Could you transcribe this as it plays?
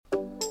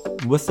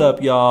What's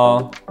up,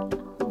 y'all?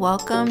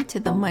 Welcome to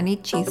the Money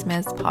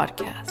Chismes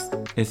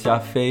podcast. It's your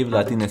fave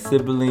Latina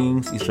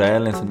siblings,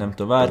 Israel and Sonem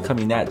Tovar,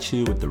 coming at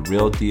you with the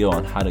real deal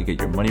on how to get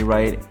your money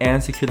right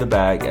and secure the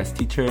bag as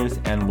teachers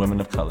and women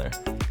of color.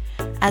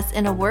 As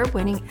an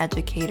award-winning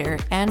educator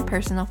and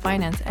personal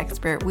finance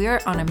expert, we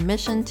are on a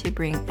mission to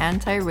bring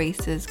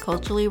anti-racist,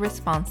 culturally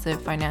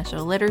responsive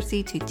financial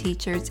literacy to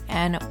teachers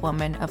and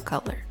women of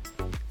color.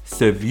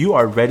 So if you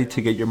are ready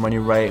to get your money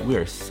right, we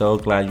are so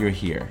glad you're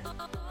here.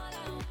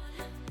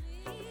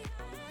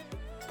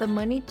 The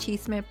Money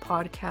Chisme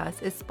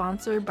podcast is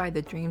sponsored by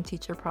the Dream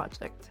Teacher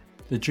Project.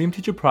 The Dream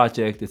Teacher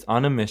Project is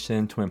on a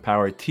mission to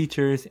empower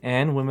teachers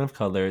and women of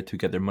color to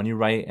get their money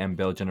right and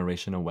build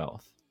generational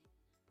wealth.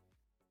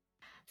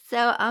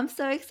 So I'm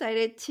so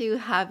excited to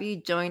have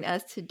you join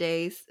us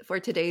for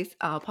today's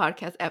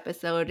podcast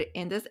episode.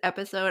 In this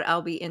episode,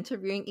 I'll be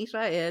interviewing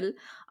Israel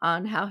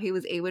on how he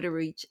was able to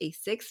reach a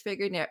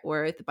six-figure net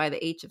worth by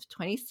the age of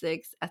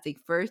 26 as a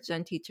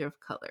first-gen teacher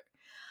of color.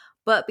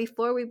 But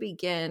before we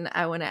begin,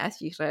 I want to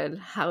ask you, Israel,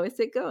 how is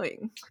it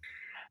going?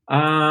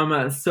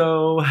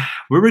 So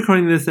we're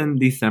recording this in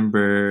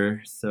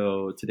December.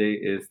 So today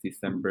is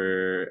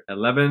December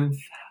 11th.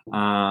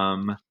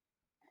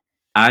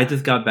 I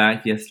just got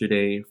back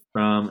yesterday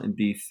from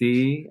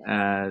DC.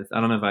 As I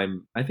don't know if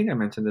I think I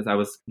mentioned this. I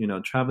was,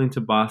 traveling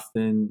to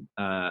Boston,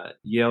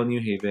 Yale,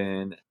 New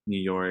Haven, New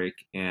York,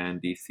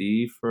 and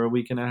DC for a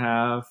week and a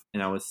half,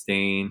 and I was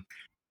staying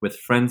with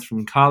friends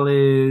from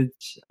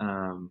college,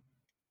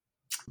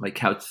 like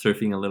couch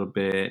surfing a little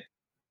bit,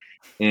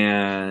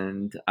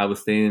 and I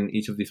was staying in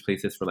each of these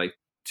places for like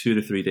 2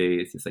 to 3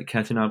 days, just like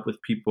catching up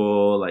with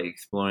people, like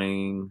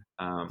exploring,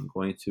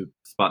 going to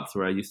spots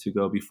where I used to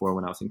go before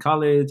when I was in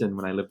college and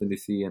when I lived in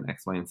DC and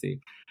X, Y, and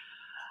Z.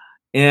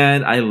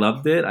 And I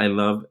loved it. I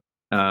love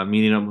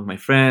meeting up with my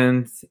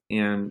friends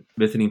and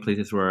visiting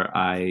places where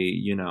I,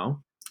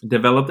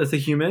 developed as a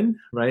human,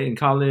 right, in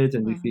college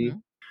and DC.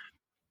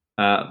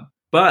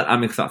 But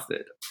I'm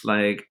exhausted.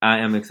 Like, I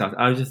am exhausted.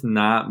 I was just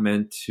not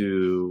meant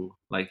to,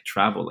 like,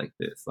 travel like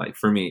this. Like,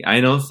 for me,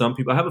 I know some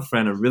people. I have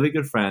a really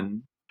good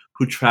friend,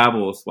 who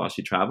travels while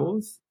she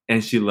travels,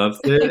 and she loves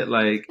it.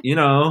 Like,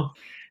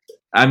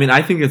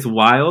 I think it's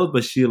wild,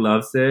 but she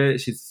loves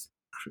it. She's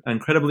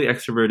incredibly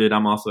extroverted.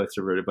 I'm also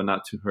extroverted, but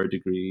not to her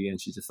degree.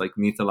 And she just like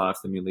needs a lot of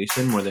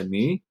stimulation more than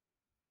me.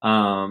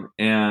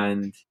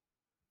 And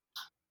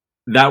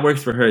that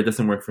works for her. It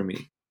doesn't work for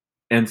me.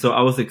 And so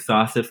I was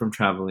exhausted from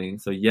traveling.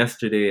 So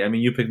yesterday,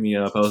 you picked me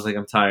up. I was like,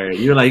 I'm tired.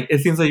 You're like, it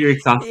seems like you're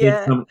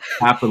exhausted from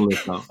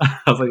capitalism. I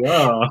was like,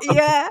 oh.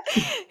 Yeah.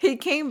 He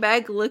came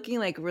back looking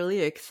like really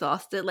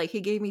exhausted. Like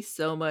he gave me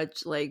so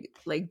much like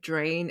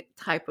drain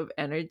type of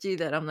energy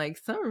that I'm like,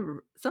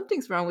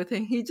 something's wrong with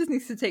him. He just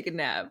needs to take a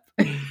nap.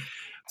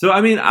 So,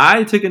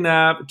 I took a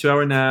nap,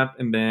 2-hour nap,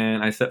 and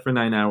then I slept for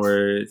 9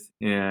 hours,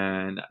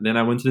 and then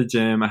I went to the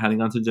gym. I hadn't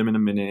gone to the gym in a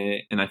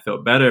minute, and I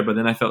felt better, but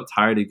then I felt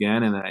tired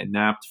again, and I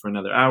napped for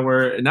another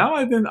hour, and now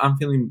I'm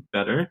feeling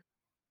better.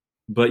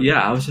 But yeah,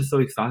 I was just so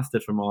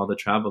exhausted from all the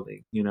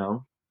traveling,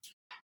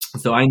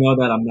 So I know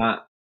that I'm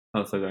not...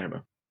 Oh, so go ahead, bro.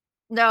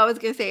 No, I was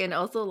gonna say, and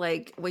also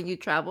like when you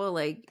travel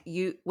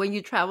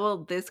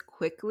this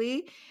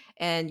quickly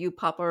and you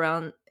pop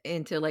around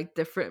into like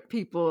different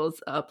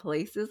people's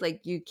places,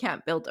 like you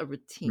can't build a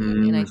routine,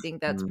 and I think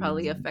that's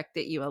probably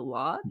affected you a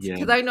lot.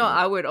 Because I know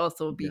I would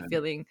also be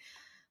feeling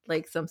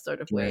like some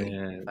sort of way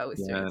if I was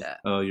doing that.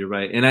 Oh, you're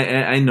right, and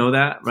I know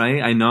that,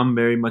 right? I know I'm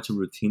very much a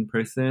routine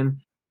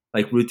person.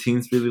 Like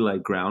routines really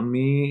like ground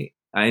me.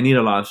 I need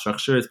a lot of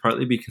structure. It's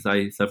partly because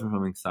I suffer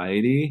from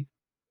anxiety.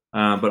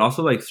 But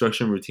also like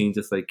structure and routine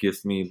just like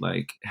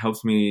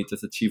helps me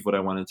just achieve what I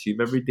want to achieve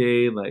every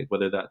day, like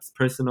whether that's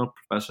personal,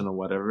 professional,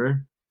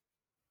 whatever.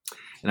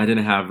 And I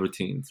didn't have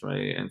routines,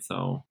 right? And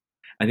so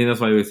I think that's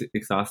why it was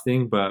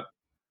exhausting. But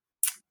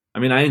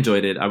I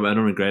enjoyed it. I don't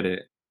regret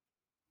it.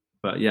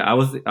 But yeah, I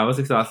was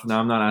exhausted. Now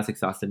I'm not as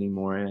exhausted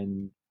anymore.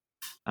 And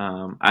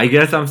I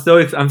guess I'm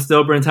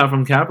still burnt out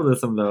from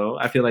capitalism, though.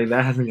 I feel like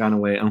that hasn't gone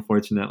away,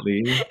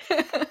 unfortunately.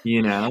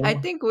 I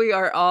think we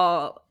are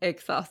all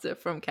exhausted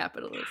from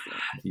capitalism.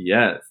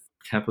 Yes,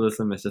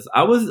 capitalism is just...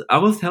 I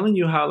was telling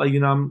you how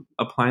I'm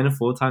applying to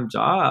full-time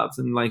jobs,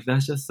 and like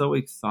that's just so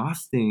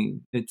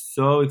exhausting. It's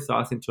so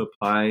exhausting to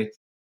apply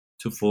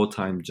to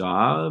full-time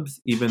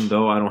jobs, even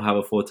though I don't have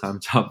a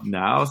full-time job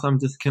now. So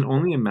can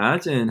only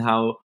imagine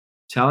how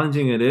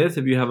challenging it is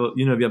if you have if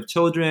you have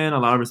children, a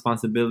lot of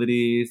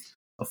responsibilities,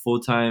 a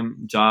full-time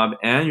job,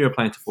 and you're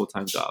applying to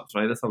full-time jobs,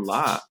 right? That's a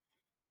lot.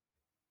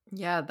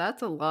 Yeah,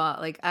 that's a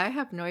lot. Like, I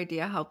have no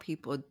idea how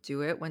people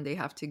do it when they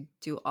have to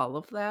do all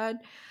of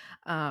that.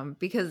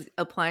 Because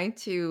applying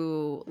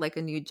to like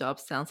a new job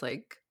sounds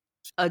like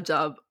a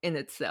job in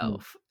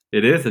itself.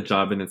 It is a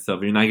job in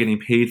itself. You're not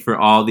getting paid for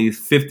all these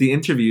 50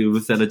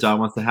 interviews that a job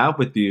wants to have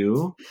with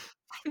you.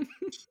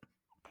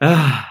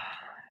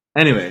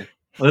 Anyway,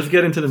 let's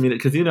get into the meeting,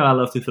 because I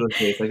love to throw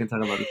shade. I can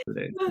talk about this for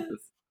days.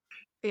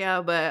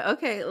 Yeah, but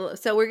okay.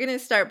 So we're gonna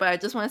start, but I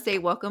just want to say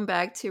welcome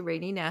back to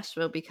rainy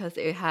Nashville because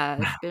it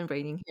has been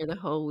raining here the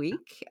whole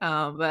week.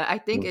 But I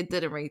think it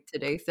didn't rain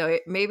today, so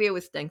maybe it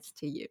was thanks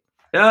to you.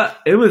 Yeah,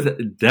 it was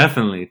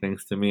definitely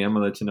thanks to me. I'm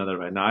gonna let you know that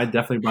right now. I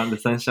definitely brought the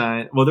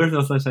sunshine. Well, there's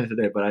no sunshine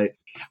today, but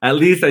at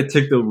least I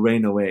took the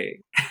rain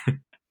away.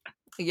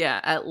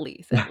 Yeah, at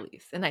least.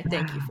 And I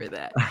thank you for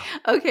that.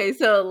 Okay,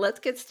 so let's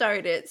get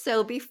started.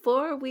 So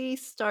before we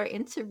start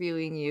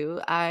interviewing you,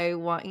 I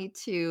want you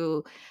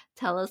to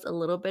tell us a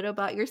little bit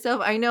about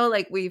yourself. I know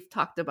like we've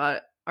talked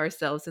about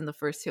ourselves in the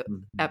first two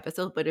Mhm.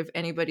 episodes, but if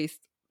anybody's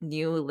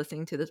new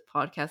listening to this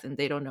podcast and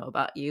they don't know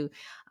about you,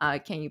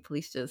 can you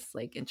please just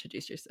like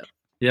introduce yourself?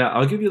 Yeah,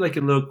 I'll give you like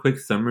a little quick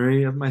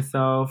summary of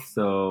myself.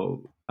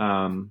 So,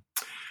 back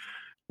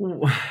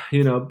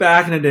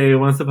in the day,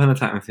 once upon a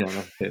time, see, I'm not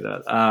gonna say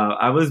that.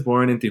 I was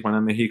born in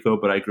Tijuana, Mexico,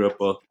 but I grew up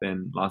both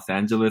in Los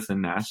Angeles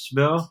and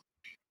Nashville.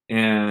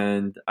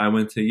 And I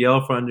went to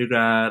Yale for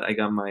undergrad. I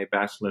got my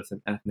bachelor's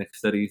in ethnic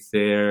studies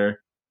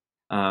there.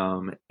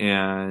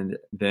 And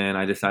then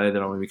I decided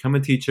that I want to become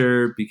a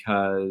teacher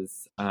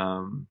because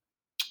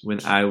when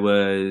I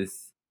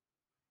was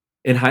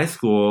in high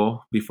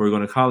school, before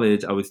going to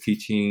college, I was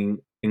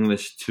teaching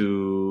English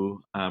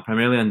to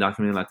primarily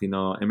undocumented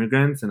Latino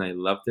immigrants, and I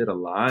loved it a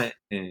lot.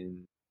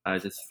 And I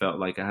just felt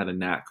like I had a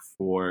knack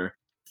for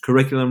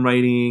curriculum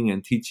writing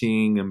and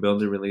teaching and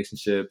building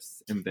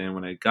relationships. And then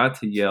when I got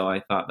to Yale,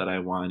 I thought that I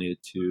wanted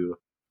to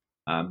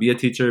be a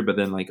teacher, but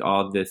then like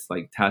all this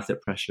like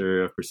tacit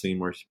pressure of pursuing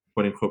more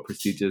quote unquote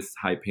prestigious,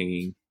 high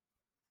paying,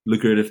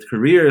 lucrative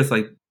careers,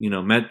 like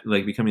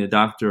like becoming a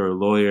doctor or a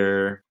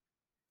lawyer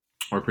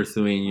or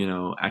pursuing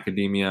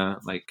academia,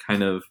 like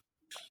kind of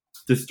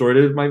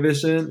distorted my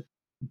vision.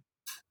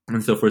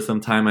 And so for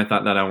some time, I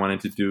thought that I wanted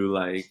to do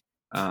like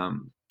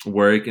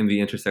work in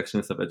the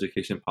intersections of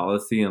education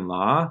policy and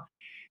law.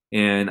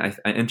 And I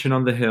interned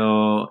on the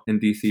Hill in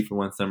DC for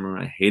one summer.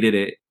 I hated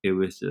it. It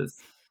was just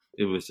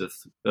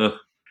ugh.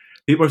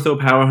 People are so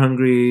power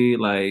hungry.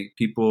 Like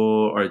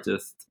people are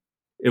just.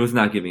 It was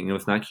not giving. It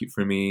was not cute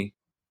for me.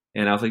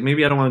 And I was like,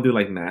 maybe I don't want to do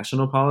like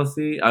national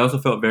policy. I also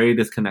felt very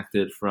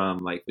disconnected from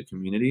like the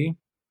community.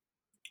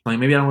 Like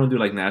maybe I don't want to do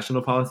like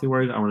national policy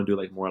work. I want to do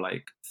like more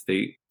like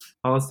state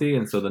policy.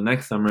 And so the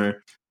next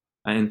summer,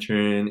 I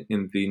interned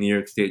in the New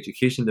York State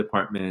Education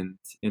Department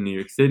in New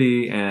York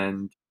City,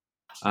 and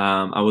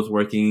I was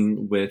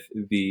working with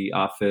the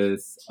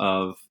Office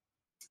of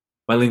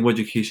Bilingual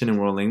Education and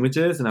World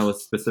Languages, and I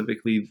was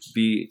specifically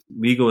the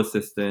legal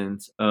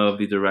assistant of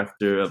the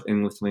Director of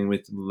English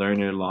Language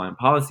Learner Law and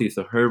Policy.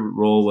 So her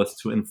role was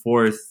to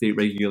enforce state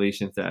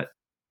regulations that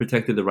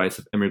protected the rights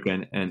of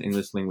immigrant and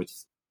English language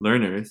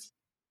learners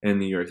in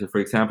New York. So, for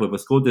example, if a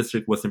school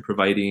district wasn't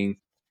providing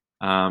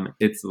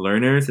its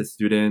learners, its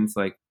students,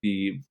 like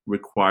the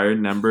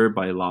required number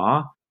by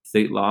law,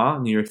 state law,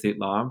 New York state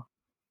law,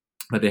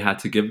 that they had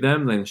to give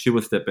them, then she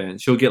would step in.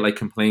 She'll get like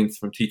complaints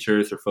from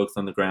teachers or folks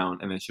on the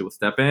ground, and then she will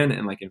step in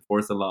and like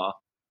enforce the law.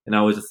 And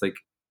I was just like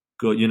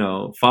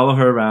go, follow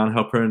her around,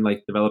 help her in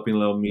like developing a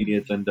little media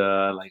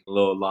agenda, like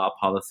little law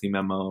policy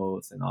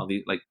memos, and all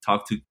these like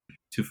talk to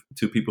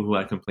people who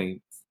had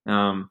complaints.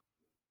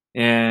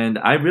 And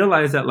I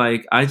realized that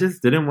like I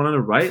just didn't want to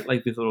write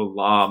like these little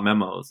law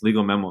memos,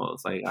 legal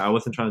memos. Like I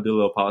wasn't trying to do a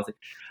little policy.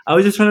 I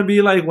was just trying to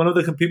be like one of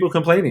the people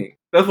complaining.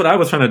 That's what I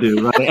was trying to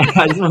do, right?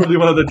 I just want to be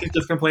one of the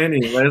teachers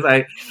complaining. Right? It's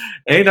like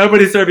ain't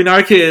nobody serving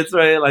our kids,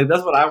 right? Like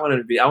that's what I wanted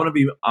to be. I want to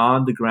be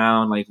on the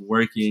ground, like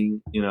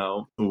working,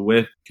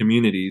 with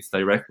communities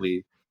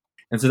directly.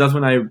 And so that's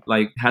when I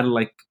like had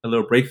like a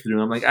little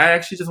breakthrough. I'm like, I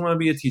actually just want to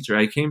be a teacher.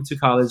 I came to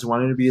college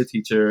wanting to be a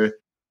teacher,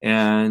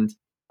 and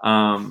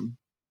um,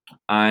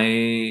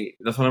 I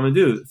that's what I'm gonna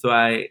do. So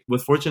I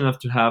was fortunate enough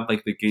to have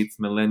like the Gates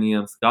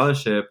Millennium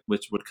Scholarship,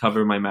 which would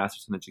cover my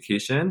master's in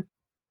education.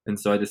 And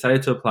so I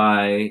decided to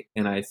apply,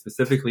 and I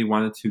specifically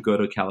wanted to go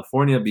to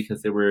California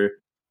because they were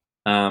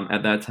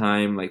at that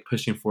time like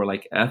pushing for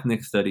like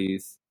ethnic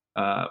studies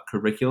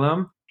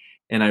curriculum.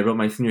 And I wrote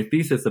my senior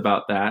thesis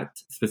about that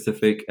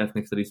specific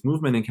ethnic studies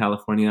movement in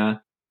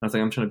California. I was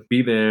like, I'm trying to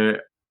be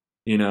there,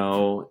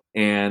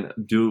 and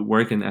do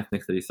work in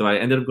ethnic studies. So I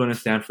ended up going to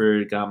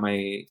Stanford, got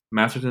my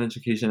master's in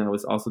education. I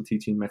was also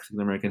teaching Mexican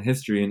American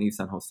history in East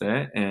San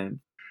Jose, and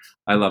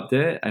I loved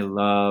it. I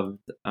loved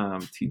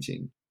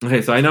teaching.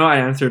 Okay, so I know I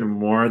answered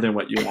more than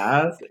what you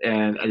asked,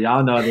 and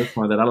y'all know at this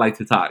point that I like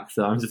to talk.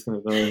 So I'm just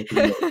going to go into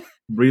the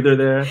breather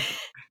there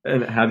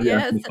and have you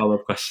ask Yes. me follow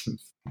up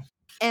questions.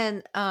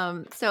 And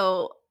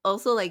so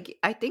also like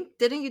I think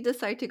didn't you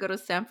decide to go to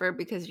Stanford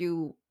because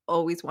you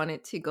always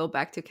wanted to go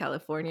back to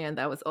California and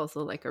that was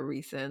also like a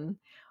reason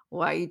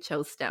why you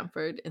chose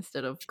Stanford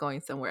instead of going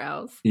somewhere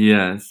else?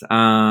 Yes.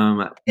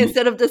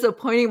 Instead of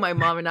disappointing my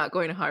mom and not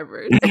going to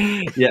Harvard.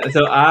 Yeah.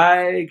 So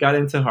I got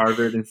into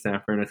Harvard and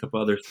Stanford and a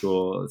couple other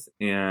schools,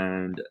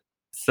 and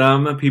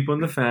some people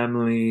in the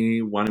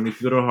family wanted me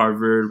to go to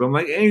Harvard, but I'm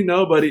like, ain't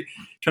nobody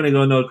trying to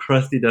go no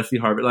crusty, dusty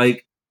Harvard.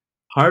 Like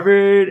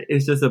Harvard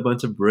is just a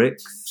bunch of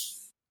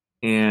bricks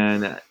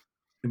and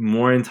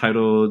more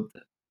entitled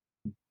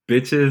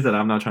bitches that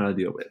I'm not trying to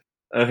deal with.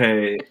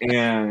 Okay,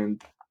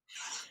 and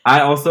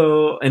I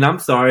also, and I'm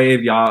sorry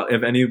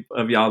if any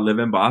of y'all live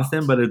in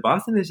Boston, but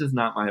Boston is just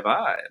not my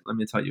vibe. Let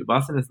me tell you,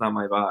 Boston is not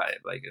my vibe.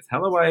 Like it's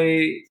hella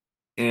white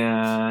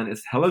and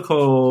it's hella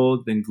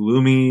cold and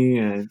gloomy,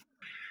 and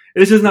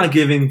it's just not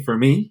giving for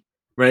me,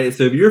 right?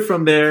 So if you're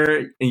from there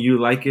and you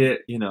like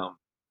it,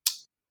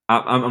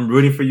 I'm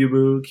rooting for you,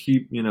 boo.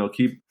 Keep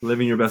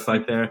living your best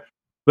life there,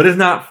 but it's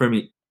not for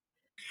me.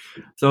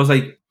 So I was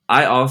like,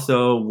 I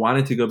also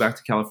wanted to go back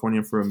to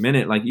California for a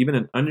minute. Like even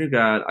in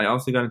undergrad, I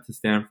also got into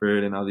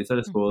Stanford and all these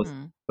other schools,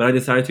 Mhm. but I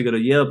decided to go to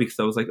Yale because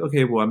I was like,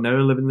 okay, well, I've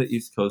never lived in the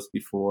East Coast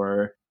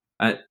before.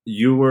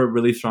 You were a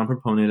really strong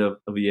proponent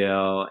of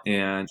Yale,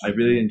 and I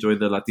really enjoyed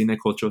the Latina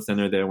Cultural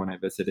Center there when I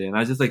visited, and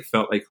I just like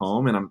felt like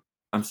home, and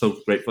I'm so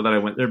grateful that I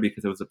went there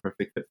because it was a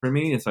perfect fit for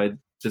me. And so I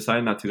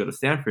decided not to go to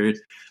Stanford,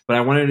 but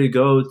I wanted to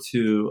go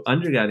to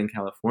undergrad in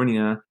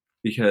California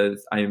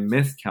because I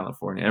missed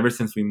California. Ever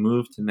since we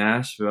moved to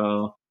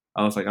Nashville,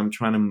 I was like, I'm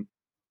trying to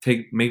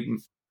take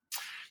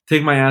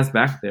my ass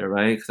back there,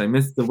 right? Because I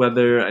miss the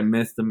weather, I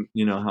miss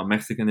how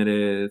Mexican it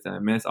is, and I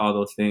miss all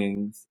those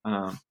things.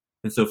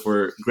 And so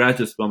for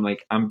graduate school, I'm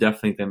like, I'm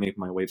definitely gonna make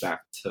my way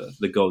back to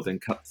the Golden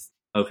Coast.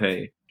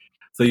 Okay,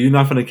 so you're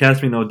not gonna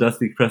catch me no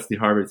dusty, crusty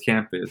Harvard's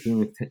campus.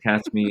 You're gonna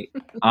catch me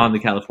on the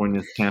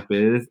California's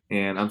campus,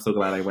 and I'm so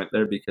glad I went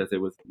there because it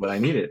was what I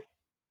needed.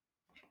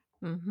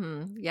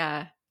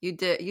 Yeah, you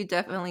did. You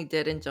definitely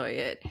did enjoy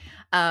it.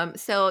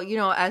 So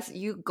as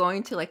you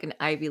going to like an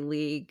Ivy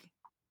League,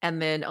 and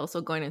then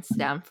also going to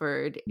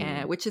Stanford,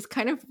 Yeah, and which is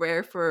kind of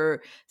rare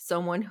for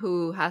someone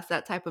who has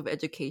that type of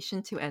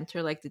education to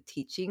enter like the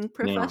teaching yeah,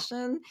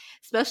 profession,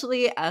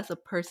 especially as a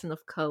person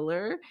of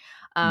color,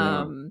 yeah,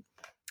 um,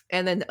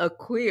 and then a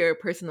queer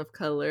person of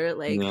color.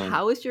 Like, yeah.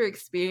 how was your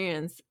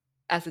experience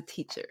as a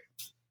teacher?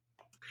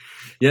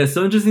 Yeah, it's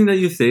so interesting that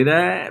you say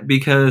that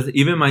because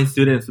even my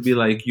students would be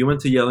like, "You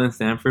went to Yale and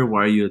Stanford.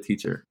 Why are you a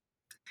teacher?"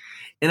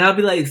 And I'll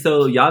be like,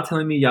 "So y'all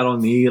telling me y'all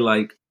don't need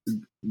like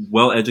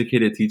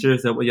well-educated teachers?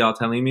 Is that what y'all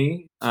telling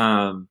me?"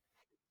 And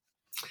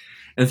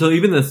so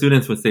even the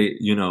students would say,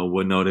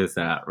 would notice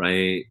that,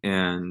 right?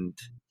 And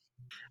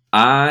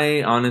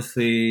I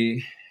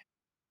honestly,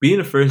 being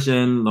a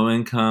first-gen,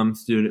 low-income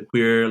student,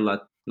 queer,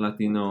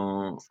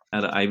 Latino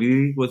at an Ivy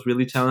League was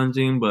really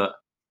challenging, but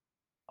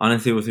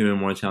honestly, it was even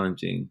more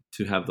challenging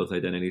to have those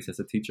identities as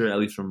a teacher, at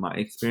least from my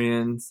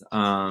experience.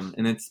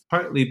 And it's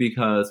partly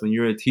because when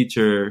you're a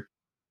teacher,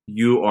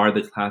 you are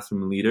the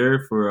classroom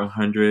leader for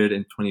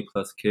 120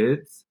 plus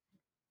kids.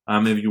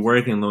 If you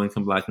work in low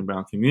income Black and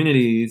Brown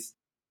communities,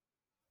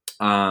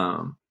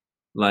 um,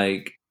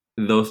 like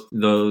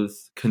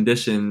those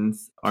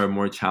conditions are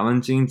more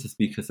challenging just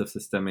because of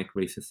systemic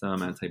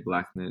racism,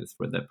 anti-blackness,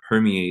 where that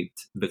permeate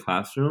the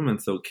classroom,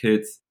 and so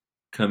kids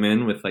come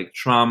in with like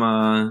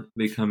trauma.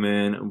 They come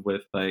in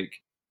with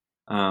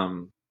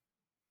um,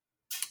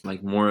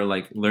 more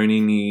like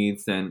learning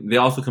needs, and they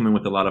also come in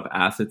with a lot of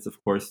assets,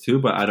 of course, too.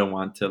 But I don't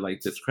want to like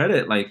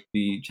discredit like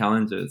the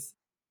challenges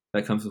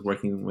that comes with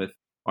working with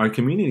our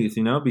communities,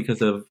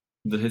 because of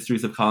the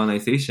histories of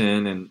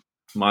colonization and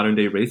modern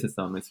day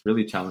racism. It's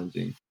really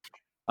challenging.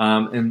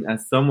 And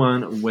as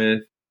someone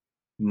with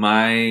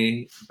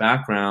my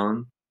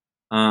background,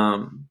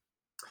 um,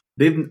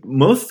 they've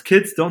most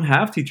kids don't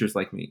have teachers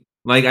like me.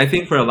 Like I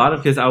think for a lot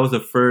of kids, I was the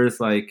first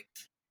like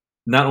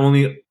not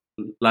only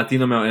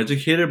Latino male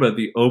educator, but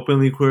the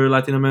openly queer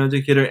Latino male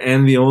educator,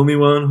 and the only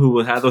one who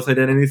had those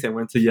identities and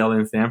went to Yale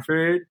and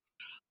Stanford.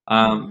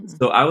 Mhm.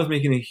 So I was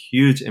making a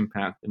huge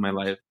impact in my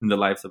life, in the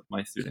lives of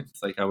my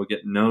students. Like I would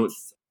get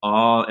notes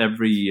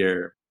every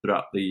year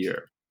throughout the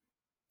year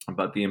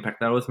about the impact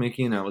that I was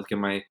making. I was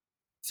getting my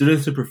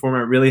students to perform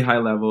at really high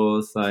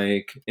levels.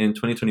 Like in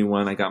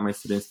 2021, I got my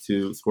students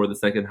to score the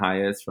second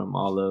highest from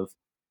all of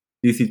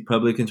DC's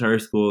public and charter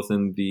schools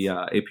in the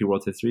AP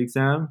World History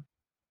exam,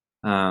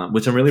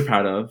 which I'm really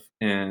proud of,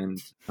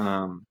 and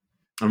I'm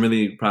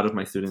really proud of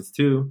my students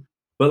too.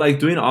 But like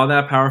doing all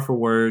that powerful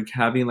work,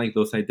 having like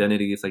those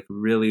identities, like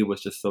really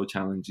was just so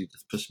challenging.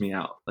 Just pushed me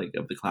out like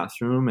of the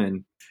classroom,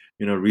 and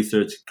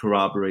research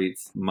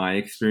corroborates my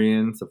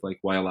experience of like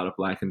why a lot of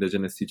Black,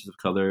 Indigenous teachers of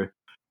color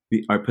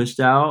are pushed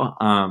out.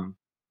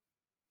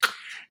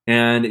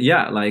 And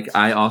yeah, like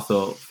I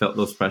also felt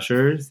those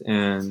pressures,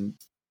 and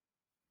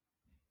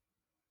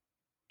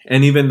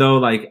even though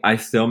like I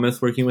still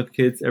miss working with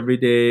kids every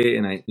day,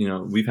 and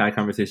we've had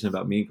conversation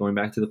about me going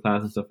back to the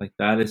class and stuff like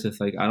that, it's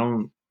just like I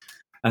don't,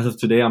 as of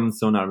today, I'm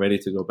still not ready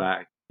to go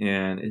back.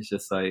 And it's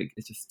just like,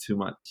 it's just too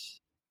much.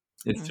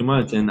 It's too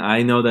much. Mhm. And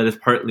I know that it's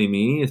partly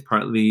me. It's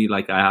partly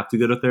like I have to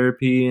go to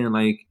therapy. And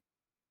like,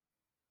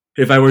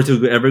 if I were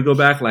to ever go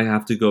back, like I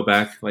have to go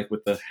back like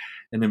with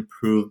an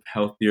improved,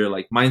 healthier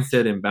like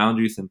mindset and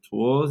boundaries and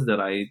tools that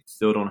I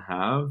still don't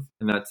have.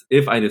 And that's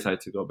if I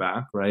decide to go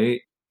back,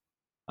 right?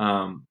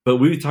 But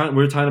we're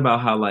talking about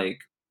how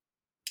like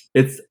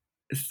it's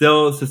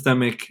still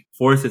systemic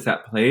forces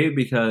at play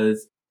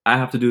because I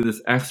have to do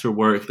this extra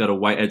work that a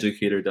white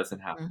educator doesn't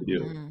have to do,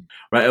 Mm-hmm.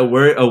 right?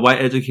 A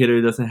white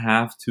educator doesn't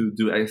have to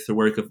do extra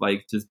work of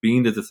like just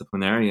being the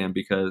disciplinarian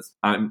because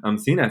I'm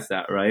seen as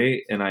that,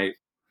 right? And I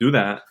do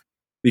that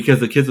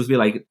because the kids would be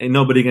like, ain't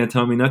nobody gonna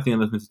tell me nothing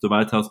unless Mr.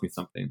 Tobias tells me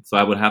something. So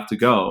I would have to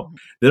go.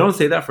 They don't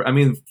say that for, I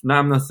mean, now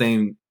I'm not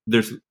saying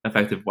there's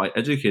effective white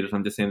educators.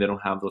 I'm just saying they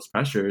don't have those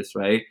pressures,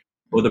 right?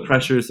 Or the Mm-hmm.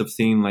 pressures of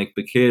seeing like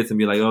the kids and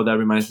be like, oh, that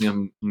reminds me of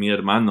mi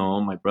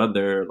hermano, my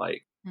brother,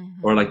 like, or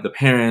Mm-hmm. like the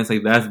parents,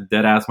 like that's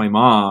dead ass my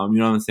mom, you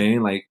know what I'm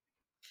saying? Like,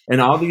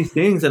 and all these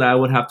things that I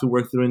would have to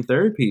work through in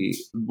therapy,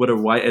 what a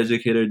white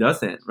educator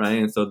doesn't,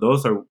 right? And so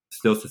those are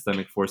still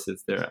systemic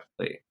forces there at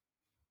play.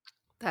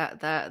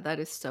 That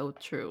is so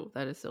true.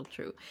 That is so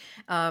true.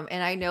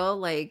 And I know,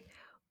 like,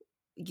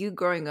 you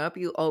growing up,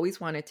 you always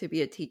wanted to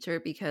be a teacher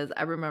because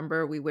I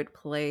remember we would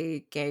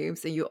play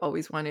games and you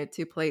always wanted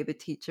to play the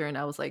teacher and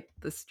I was like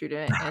the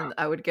student and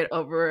I would get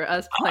over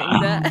us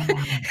playing that.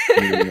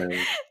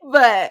 Yeah.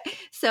 But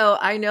so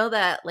I know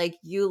that like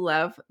you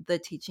love the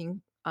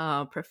teaching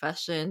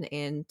profession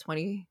in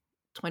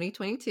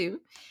 2022.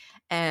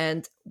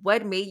 And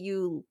what made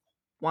you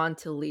want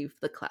to leave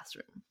the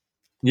classroom?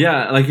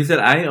 Yeah, like you said,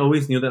 I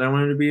always knew that I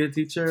wanted to be a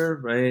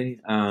teacher, right?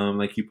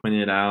 Like you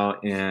pointed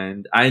out,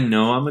 and I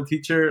know I'm a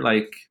teacher.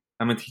 Like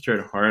I'm a teacher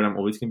at heart. I'm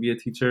always gonna be a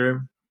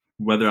teacher,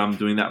 whether I'm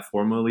doing that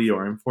formally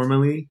or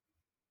informally.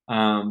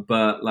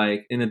 But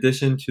like in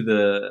addition to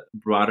the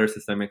broader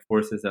systemic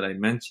forces that I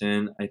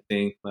mentioned, I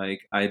think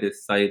like I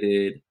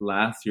decided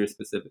last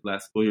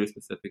school year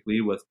specifically,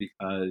 was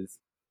because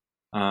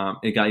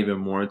it got even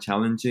more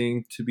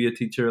challenging to be a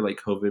teacher.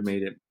 Like COVID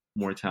made it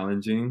more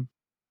challenging.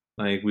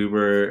 Like we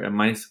were at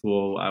my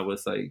school, I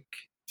was like,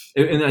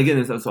 and again,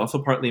 it's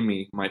also partly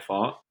my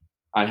fault.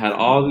 I had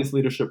all these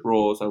leadership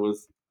roles. I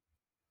was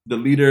the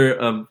leader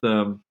of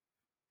the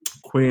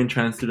Queer and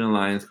Trans Student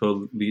Alliance,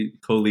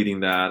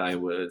 co-leading that. I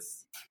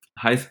was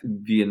high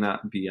the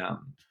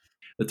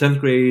 10th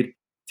grade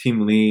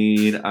team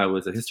lead. I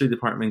was a history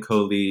department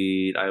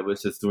co-lead. I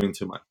was just doing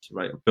too much,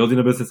 right? Building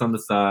a business on the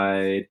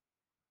side,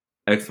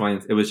 X, Y,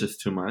 and it was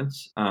just too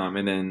much.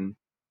 And then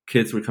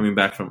kids were coming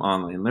back from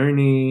online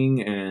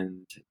learning,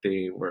 and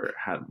they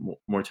had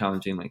more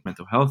challenging like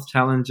mental health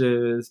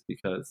challenges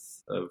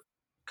because of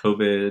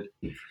COVID.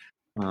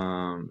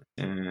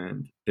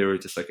 And they were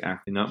just like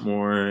acting up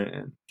more,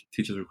 and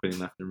teachers were quitting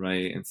left and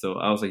right. And so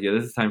I was like, yeah,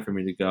 this is time for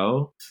me to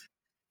go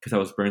because I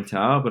was burnt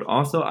out. But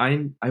also,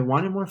 I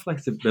wanted more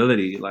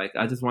flexibility. Like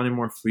I just wanted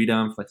more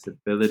freedom,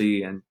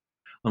 flexibility, and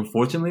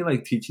unfortunately,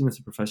 like teaching is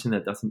a profession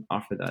that doesn't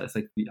offer that. It's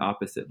like the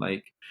opposite.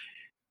 Like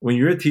when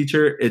you're a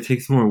teacher, it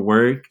takes more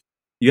work.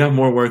 You have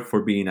more work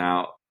for being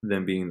out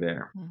than being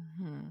there.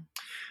 Mm-hmm.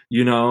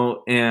 You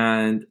know,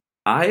 and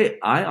I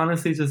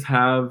honestly just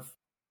have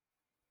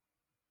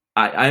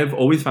I've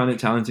always found it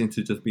challenging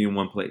to just be in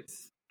one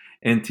place.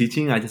 And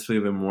teaching, I just feel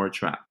even more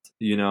trapped,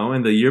 you know?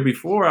 And the year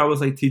before, I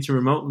was like teaching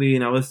remotely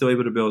and I was still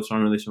able to build a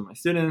strong relation with my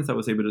students. I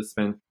was able to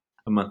spend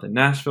a month in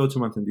Nashville, 2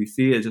 months in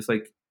DC. It's just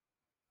like,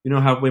 you know,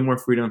 have way more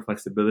freedom and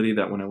flexibility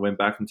that when I went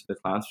back into the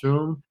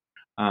classroom,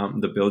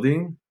 the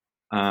building,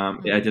 I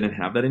didn't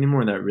have that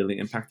anymore. And that really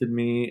impacted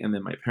me. And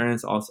then our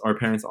parents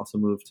also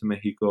moved to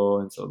Mexico.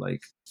 And so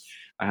like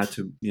I had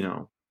to, you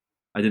know,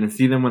 I didn't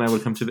see them when I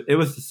would come it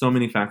was just so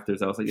many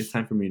factors. I was like, it's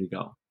time for me to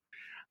go.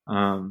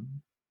 Um,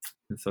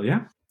 and so,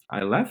 yeah,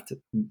 I left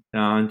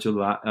on June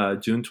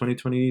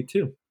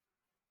 2022.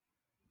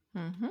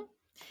 Mm-hmm.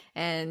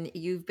 And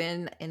you've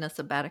been in a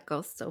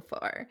sabbatical so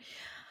far.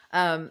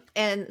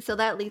 And so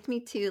that leads me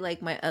to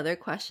like my other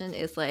question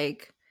is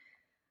like,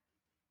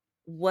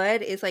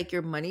 what is like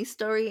your money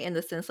story in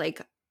the sense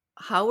like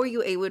how were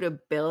you able to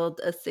build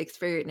a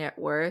six-figure net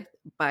worth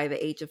by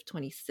the age of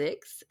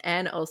 26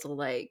 and also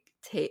like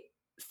take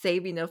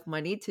save enough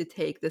money to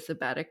take the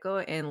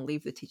sabbatical and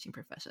leave the teaching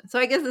profession? So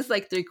I guess it's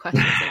like three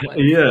questions at once.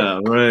 Yeah,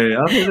 right.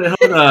 I was gonna say,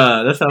 hold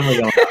on, that sounds like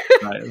a lot.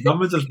 Right. So I'm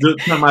gonna just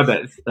try my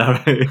best. All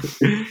right.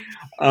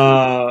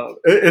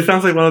 It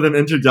sounds like one of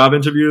them job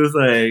interviews.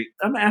 Like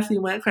I'm asking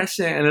you one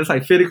question, and it's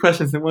like 50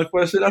 questions in one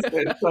question. That's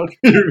it. So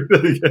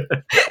really good.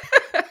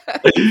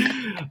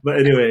 But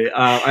anyway,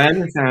 I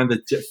understand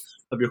the gist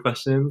of your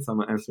question, so I'm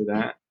gonna answer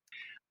that.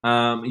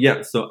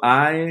 Yeah, so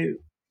I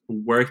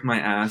worked my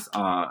ass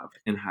off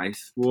in high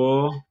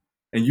school,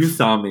 and you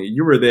saw me.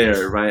 You were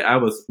there, right? I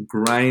was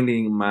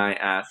grinding my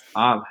ass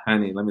off,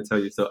 honey. Let me tell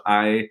you. So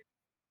I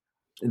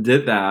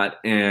did that,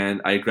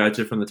 and I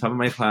graduated from the top of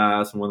my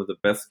class from one of the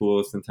best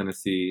schools in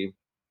Tennessee.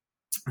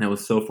 And I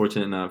was so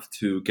fortunate enough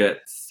to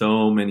get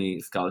so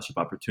many scholarship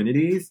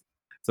opportunities.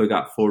 So I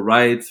got full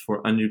rights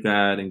for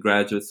undergrad and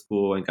graduate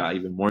school, and got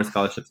even more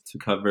scholarships to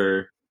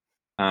cover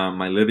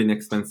my living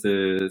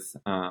expenses.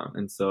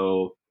 And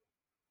so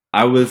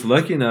I was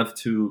lucky enough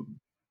to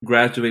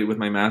graduate with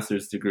my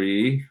master's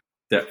degree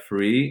debt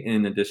free,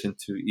 in addition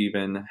to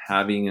even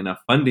having enough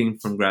funding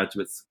from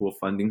graduate school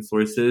funding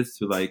sources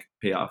to like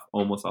pay off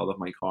almost all of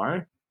my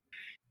car.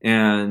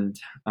 And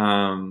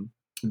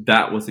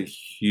that was a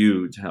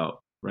huge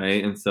help,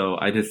 right? And so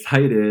I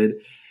decided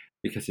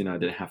because, I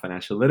didn't have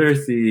financial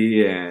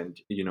literacy. And,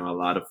 a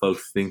lot of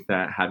folks think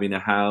that having a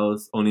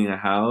house, owning a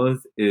house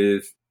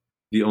is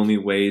the only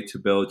way to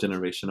build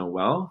generational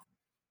wealth.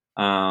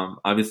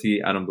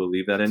 Obviously, I don't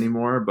believe that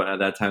anymore, but at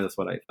that time, that's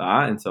what I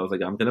thought. And so I was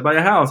like, I'm going to buy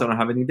a house. I don't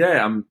have any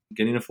debt. I'm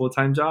getting a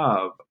full-time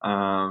job.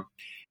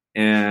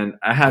 And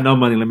I had no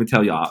money, let me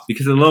tell y'all,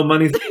 because the little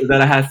money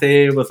that I had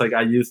saved was like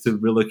I used to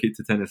relocate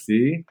to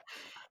Tennessee.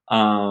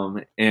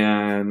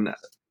 And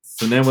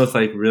Sunem was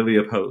like really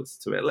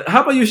opposed to it.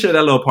 How about you share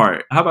that little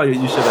part? How about you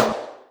share that?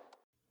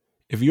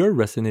 If you're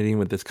resonating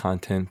with this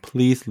content,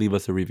 please leave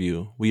us a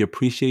review. We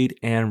appreciate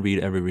and read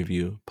every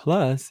review.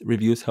 Plus,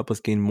 reviews help us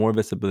gain more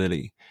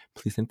visibility.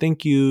 Please and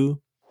thank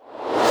you.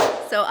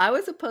 So I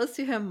was opposed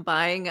to him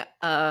buying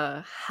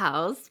a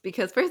house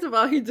because, first of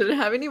all, he didn't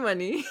have any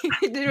money.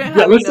 He didn't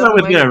have Let's start enough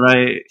with money. there,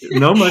 right?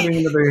 No money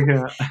in the bank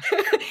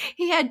account.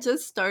 He had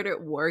just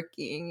started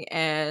working,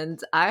 and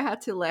I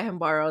had to let him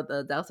borrow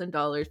the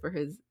 $1,000 for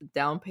his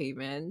down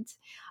payment.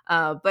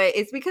 But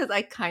it's because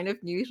I kind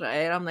of knew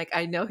Israel. I'm like,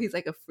 I know he's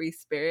like a free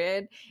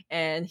spirit,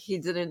 and he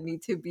didn't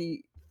need to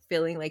be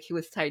feeling like he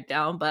was tied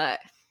down. But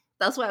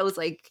that's why I was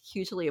like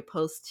hugely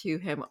opposed to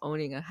him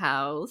owning a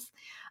house.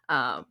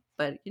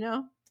 But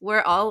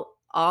we're all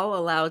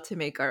allowed to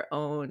make our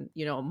own,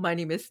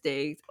 money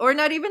mistakes, or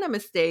not even a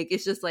mistake.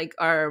 It's just like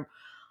our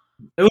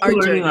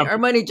journey, our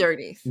money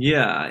journeys.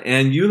 Yeah,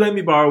 and you let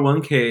me borrow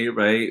 $1,000,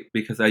 right?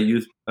 Because I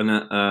used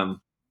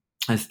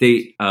a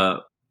state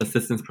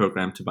assistance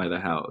program to buy the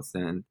house,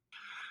 and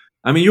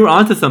I mean, you were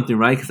onto something,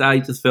 right? Because I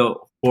just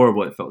felt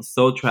horrible. I felt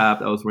so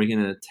trapped. I was working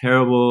in a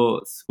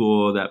terrible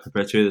school that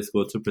perpetuated the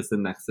school to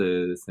prison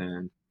nexus,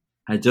 and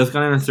I had just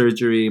gotten a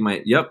surgery.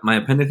 My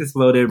appendix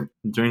exploded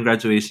during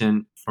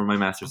graduation for my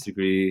master's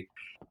degree,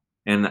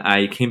 and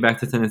I came back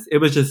to tennis. It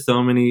was just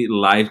so many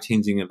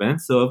life-changing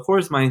events. So of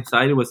course my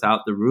anxiety was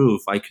out the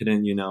roof. I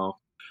couldn't,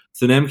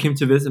 Sunem came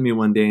to visit me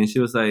one day and she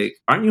was like,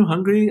 "Aren't you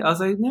hungry?" I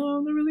was like, "No,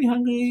 I'm not really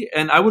hungry."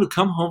 And I would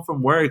come home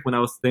from work when I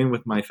was staying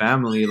with my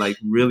family, like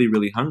really,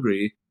 really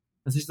hungry.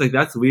 And so she's like,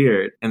 "That's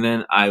weird." And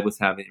then I was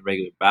having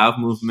regular bowel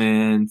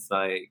movements.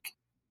 Like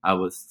I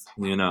was,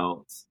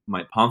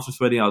 my palms were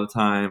sweaty all the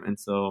time. And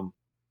so,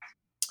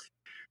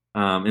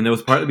 and it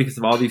was partly because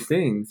of all these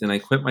things. And I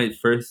quit my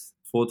first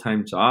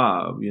full-time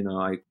job.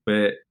 I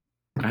quit.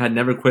 I had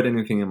never quit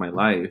anything in my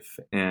life,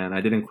 and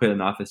I didn't quit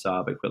an office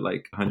job. I quit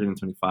like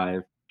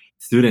 125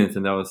 students,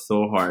 and that was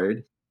so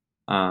hard.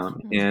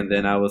 And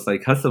then I was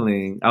like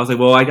hustling. I was like,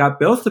 well, I got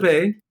bills to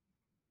pay.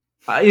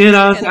 I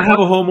have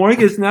a whole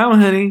mortgage now,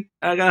 honey.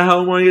 I got a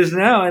whole mortgage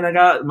now, and I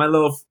got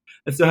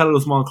I still had a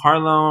little small car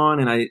loan,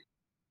 and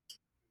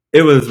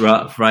it was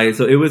rough, right?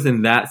 So it was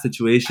in that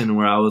situation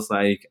where I was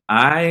like,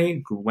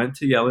 I went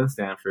to Yale and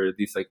Stanford,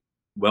 these like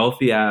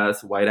wealthy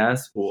ass, white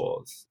ass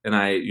schools, and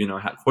I,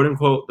 had quote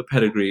unquote the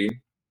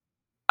pedigree.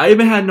 I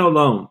even had no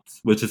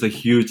loans, which is a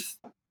huge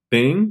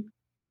thing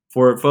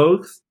for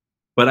folks,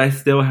 but I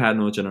still had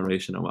no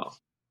generational wealth.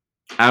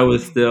 I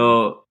was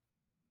still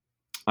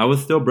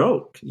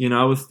broke.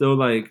 I was still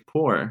like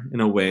poor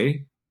in a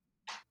way.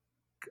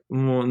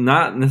 Well,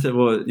 not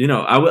necessarily.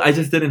 I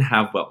just didn't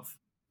have wealth,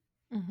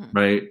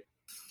 right?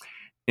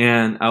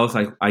 And I was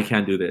like, I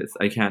can't do this.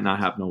 I can't not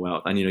have no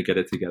wealth. I need to get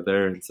it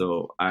together. And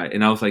so I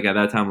was like, at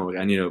that time, I'm like,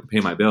 I need to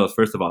pay my bills.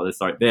 First of all, let's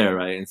start there,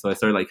 right? And so I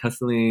started like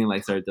hustling,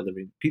 like started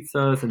delivering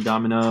pizzas and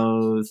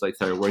Domino's, like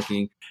started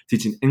working,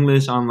 teaching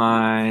English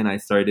online. I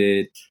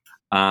started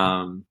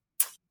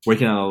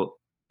working at an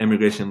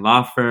immigration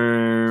law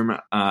firm.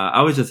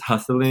 I was just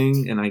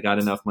hustling, and I got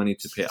enough money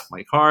to pay off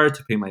my car,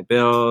 to pay my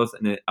bills.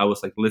 And I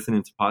was like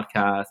listening to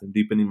podcasts and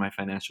deepening my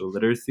financial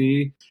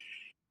literacy.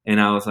 And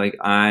I was like,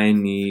 I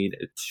need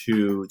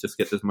to just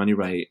get this money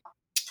right.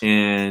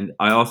 And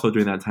I also,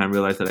 during that time,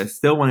 realized that I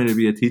still wanted to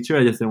be a teacher.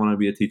 I just didn't want to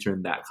be a teacher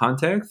in that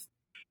context.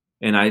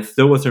 And I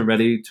still wasn't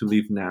ready to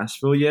leave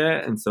Nashville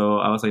yet. And so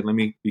I was like, let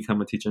me become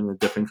a teacher in a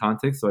different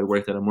context. So I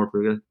worked at a more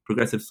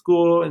progressive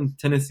school in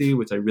Tennessee,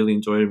 which I really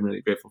enjoyed and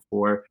really grateful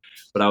for.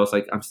 But I was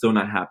like, I'm still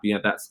not happy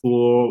at that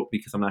school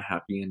because I'm not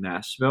happy in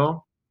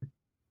Nashville.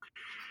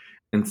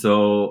 And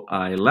so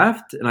I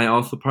left, and I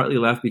also partly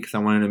left because I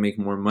wanted to make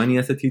more money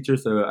as a teacher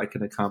so I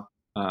could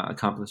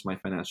accomplish my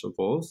financial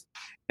goals.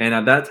 And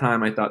at that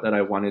time, I thought that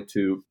I wanted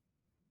to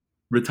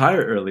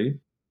retire early,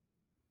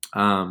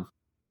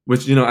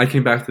 which, I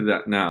came back to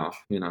that now,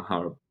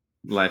 how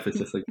life is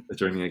just like a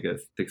journey, I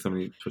guess, takes so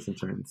many twists and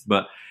turns.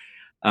 But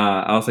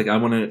I was like, I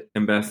want to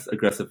invest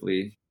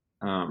aggressively.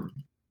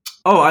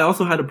 I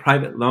also had a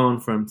private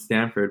loan from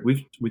Stanford,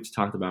 which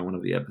talked about in one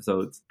of the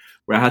episodes,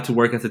 where I had to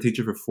work as a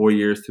teacher for 4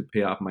 years to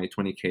pay off my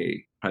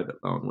 $20,000 private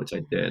loan, which I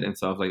did. And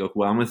so I was like, okay,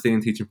 well, I'm going to stay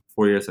in teaching for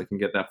 4 years so I can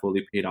get that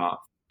fully paid off.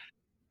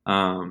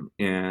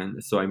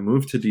 And so I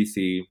moved to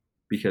DC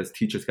because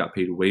teachers got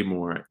paid way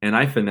more. And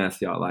I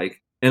finessed, y'all,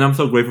 and I'm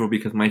so grateful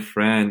because my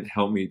friend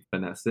helped me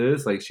finesse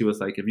this. Like, she was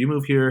like, if you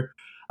move here,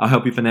 I'll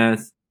help you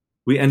finesse.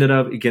 We ended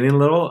up getting a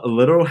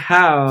little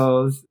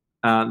house.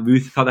 We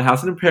used to call the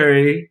house on the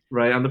prairie,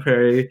 right on the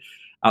prairie,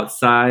 in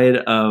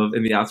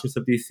the outskirts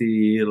of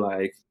DC,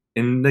 like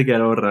in the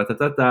ghetto,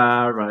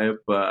 right?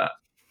 But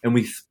and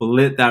we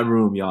split that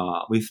room,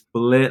 y'all. We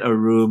split a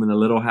room in a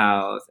little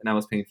house, and I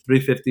was paying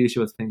 $350. She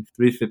was paying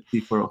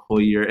 $350 for a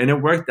whole year, and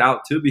it worked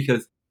out too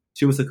because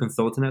she was a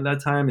consultant at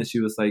that time, and she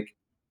was like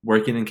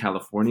working in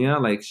California.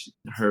 Like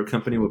her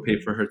company would pay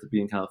for her to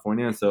be in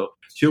California, and so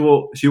she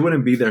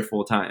wouldn't be there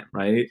full time,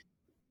 right?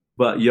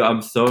 But yeah,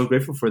 I'm so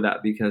grateful for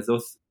that because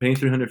those paying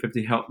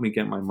 $350 helped me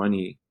get my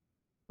money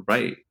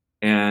right,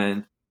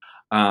 and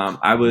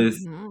I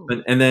was,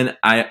 Mhm. and then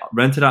I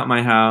rented out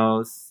my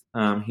house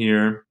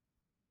here,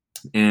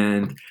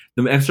 and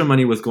the extra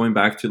money was going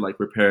back to like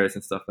repairs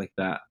and stuff like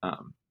that.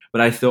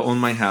 But I still own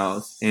my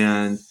house,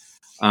 and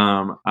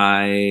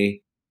I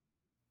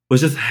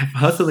was just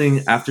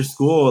hustling after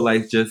school,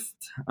 like just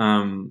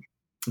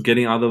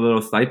getting all the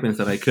little stipends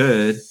that I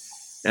could,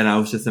 and I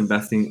was just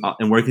investing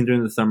and working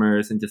during the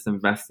summers and just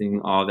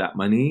investing all that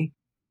money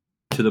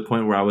to the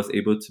point where I was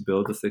able to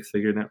build a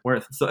six-figure net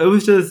worth. So it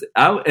was just,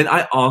 and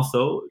I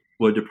also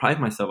would deprive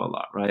myself a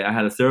lot, right? I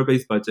had a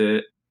zero-based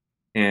budget,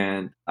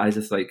 and I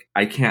just like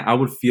I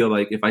would feel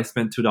like if I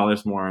spent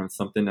 $2 more on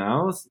something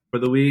else for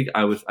the week,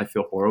 I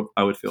feel horrible.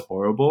 I would feel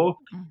horrible.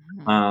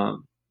 Mhm.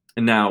 Um,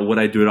 and now would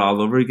I do it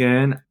all over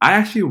again? I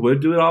actually would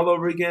do it all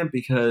over again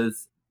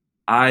because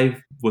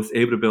I was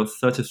able to build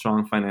such a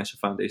strong financial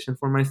foundation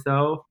for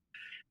myself.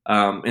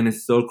 And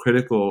it's so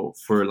critical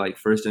for like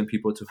first gen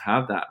people to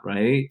have that,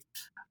 right?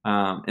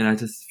 And I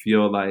just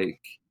feel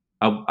like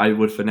I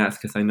would finesse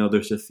because I know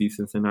there's just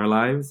seasons in our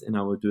lives, and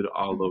I would do it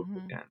all over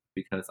Mhm. again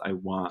because I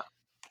want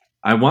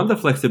the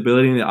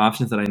flexibility and the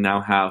options that I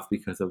now have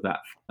because of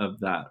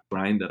that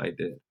grind that I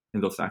did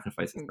and those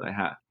sacrifices that I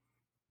had.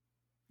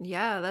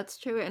 Yeah, that's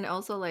true. And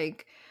also,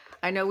 like,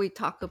 I know we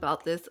talk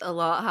about this a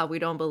lot, how we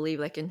don't believe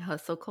like in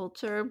hustle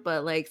culture,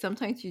 but like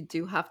sometimes you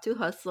do have to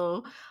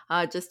hustle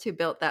just to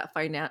build that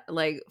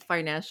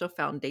financial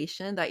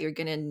foundation that you're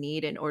gonna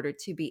need in order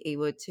to be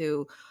able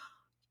to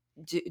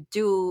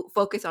do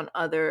focus on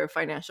other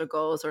financial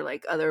goals or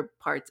like other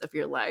parts of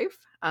your life.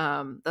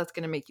 That's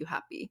gonna make you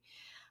happy.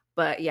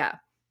 But yeah,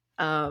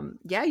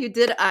 yeah, you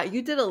did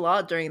a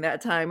lot during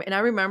that time, and I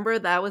remember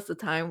that was the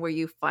time where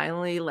you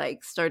finally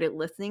like started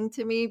listening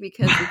to me,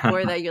 because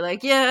before that you're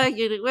like, yeah,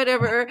 you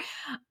whatever.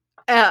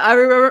 I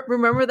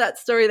remember that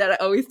story that I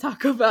always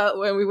talk about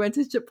when we went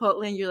to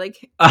Chipotle, and you're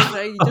like,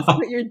 Israel, you just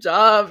quit your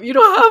job, you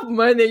don't have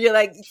money, you're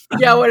like,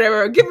 yeah,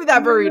 whatever, give me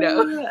that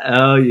burrito.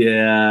 Oh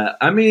yeah.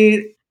 I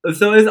mean,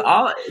 so it's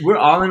all we're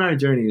all in our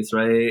journeys,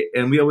 right?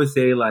 And we always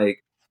say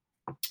like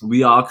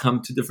we all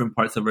come to different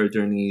parts of our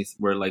journeys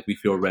where like we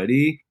feel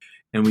ready,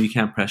 and we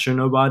can't pressure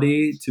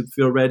nobody to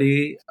feel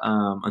ready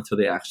until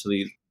they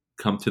actually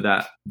come to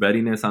that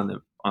readiness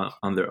on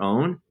their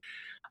own.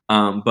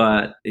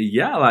 But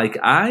yeah, like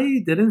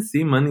I didn't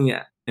see money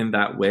in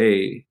that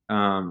way.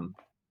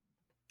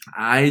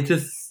 I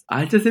just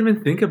didn't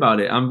even think about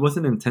it. I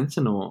wasn't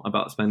intentional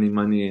about spending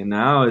money, and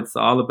now it's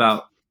all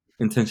about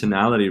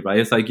intentionality, right?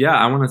 It's like, yeah,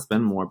 I want to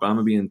spend more, but I'm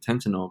gonna be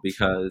intentional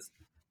because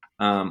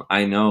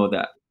I know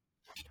that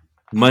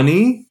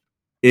money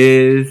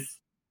is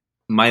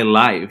my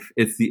life.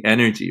 It's the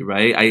energy,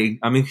 right?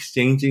 I'm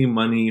exchanging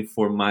money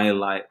for my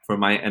life, for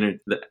my energy,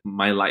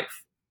 my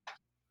life.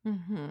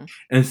 Hmm.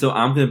 And so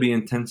I'm gonna be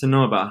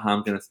intentional about how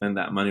I'm gonna spend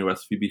that money.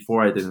 Whereas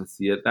before I didn't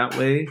see it that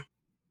way.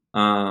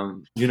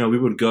 We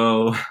would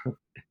go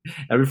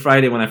every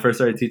Friday when I first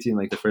started teaching,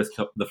 like the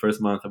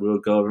first month, we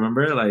would go.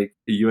 Remember, like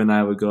you and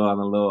I would go on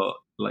a little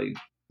like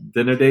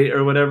dinner date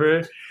or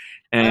whatever, Oh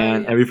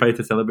and yeah. every Friday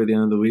to celebrate the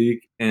end of the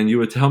week. And you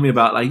would tell me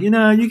about like you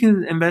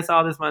can invest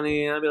all this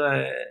money, and I'd be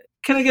like,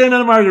 can I get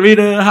another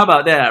margarita? How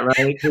about that,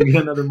 right? Can I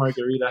get another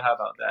margarita? How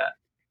about that?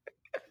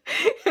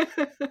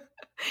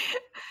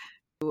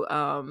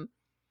 um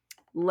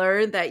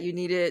learn that you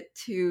needed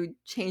to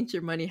change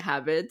your money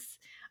habits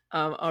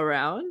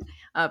around,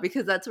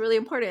 because that's really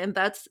important, and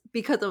that's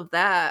because of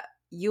that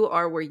you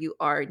are where you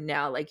are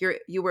now. Like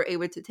you were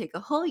able to take a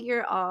whole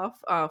year off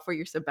for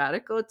your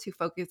sabbatical to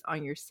focus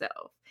on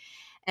yourself.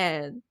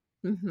 And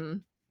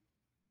mhm.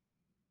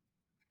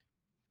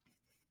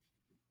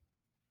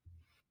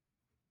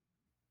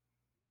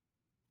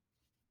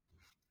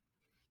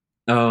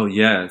 Oh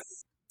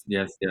yes,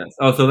 yes, yes.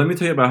 Oh, so let me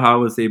tell you about how I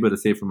was able to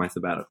save for my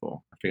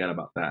sabbatical. I forgot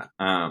about that.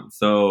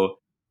 So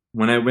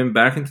when I went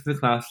back into the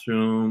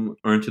classroom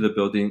or into the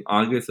building,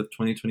 August of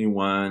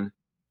 2021,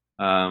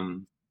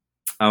 um,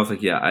 I was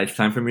like, yeah, it's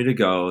time for me to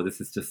go. This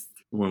is just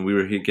when we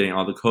were here getting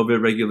all the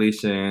COVID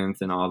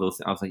regulations and all those.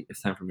 I was like,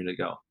 it's time for me to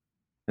go.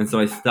 And so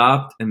I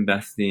stopped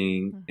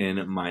investing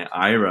in my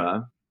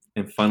IRA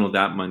and funneled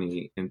that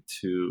money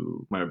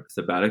into my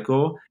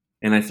sabbatical.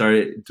 And I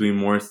started doing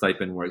more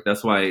stipend work.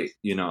 That's why,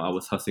 I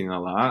was hustling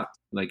a lot,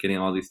 like getting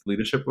all these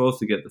leadership roles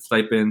to get the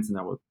stipends. And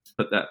I would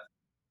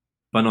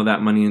funnel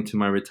that money into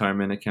my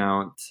retirement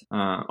account,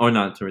 or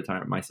not to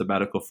retire, my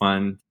sabbatical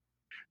fund.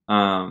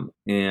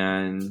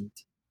 And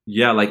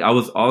yeah, like I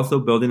was also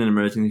building an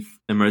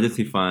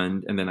emergency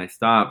fund, and then I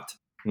stopped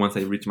once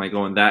I reach my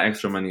goal, and that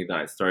extra money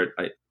that so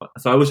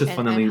I was just And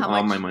funneling how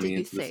all much my did money you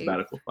into the save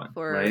sabbatical fund,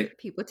 for right?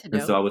 people to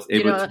And so know? I was You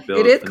able know, to it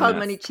build is a called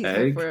money nest chisel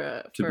egg to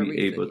for a be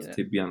reason, able you know.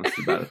 to be on a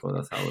sabbatical.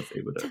 That's how I was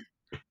able to,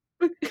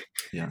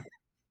 yeah.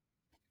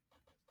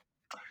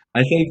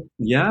 I think,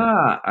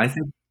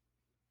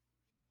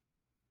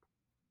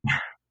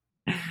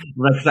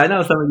 because I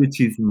know some of you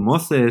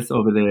chismoses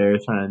over there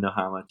trying to know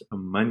how much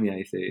money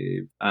I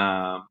saved.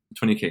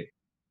 20K.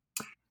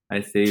 I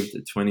saved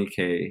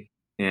 20K,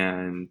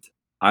 and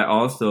I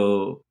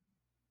also,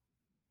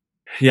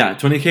 yeah,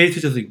 20K to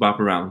just like bop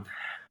around.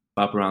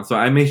 So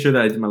I make sure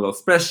that I do my little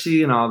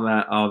spreadsheet and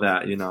all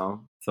that, you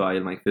know. So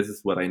I'm like, this is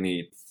what I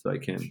need, so I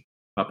can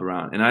bop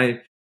around.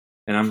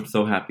 And I'm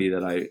so happy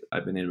that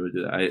I've been able to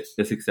do that.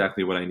 It's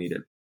exactly what I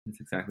needed.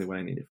 It's exactly what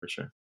I needed for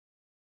sure.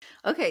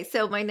 Okay,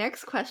 so my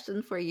next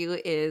question for you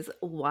is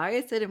why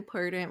is it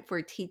important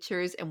for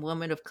teachers and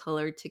women of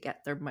color to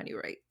get their money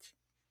right?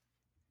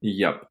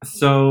 Yep.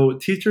 So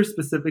teachers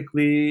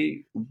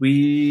specifically,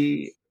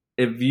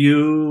 if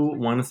you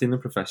want to stay in the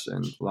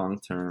profession long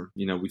term,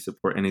 you know, we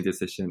support any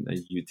decision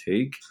that you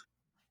take.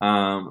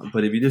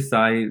 But if you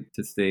decide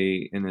to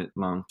stay in it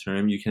long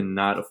term, you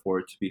cannot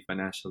afford to be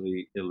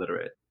financially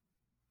illiterate.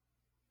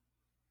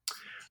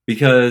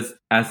 Because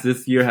as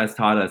this year has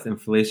taught us,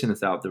 inflation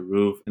is out the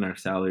roof and our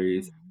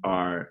salaries Mhm.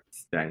 are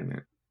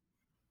stagnant.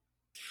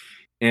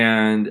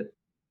 And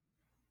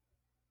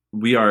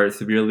we are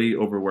severely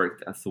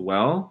overworked as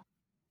well.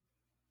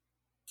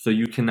 So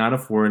you cannot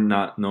afford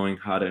not knowing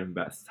how to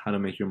invest, how to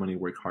make your money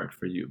work hard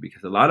for you.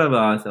 Because a lot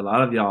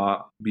of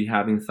y'all be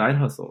having side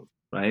hustles,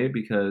 right?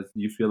 Because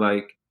you feel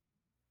like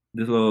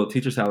this little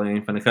teacher salary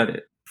ain't gonna cut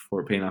it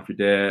for paying off your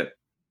debt,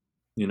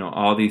 you know,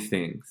 all these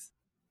things.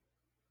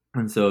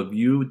 And so if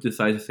you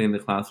decide to stay in the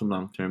classroom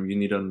long term, you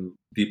need to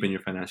deepen your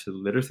financial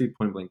literacy,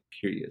 point blank,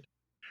 period.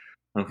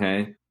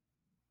 Okay.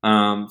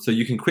 So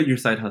you can quit your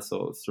side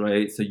hustles,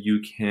 right? So you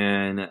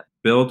can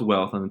build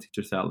wealth on the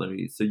teacher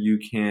salary. So you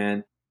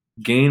can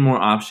gain more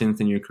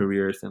options in your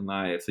careers in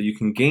life. So you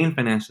can gain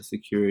financial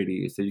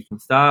security. So you can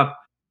stop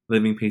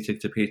living paycheck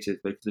to paycheck.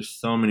 Like there's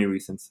so many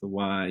reasons to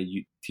why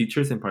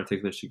teachers in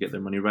particular should get their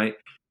money right.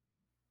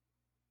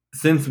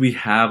 Since we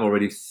have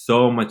already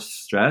so much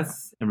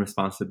stress and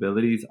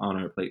responsibilities on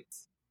our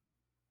plates.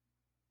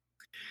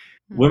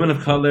 Women of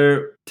Mhm.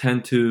 color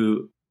tend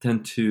to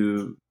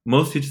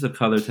most teachers of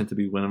color tend to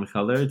be women of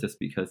color just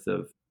because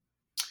of,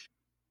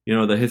 you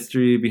know, the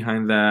history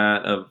behind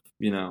that of,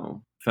 you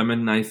know,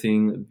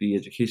 feminizing the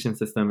education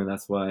system, and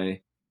that's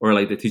why, or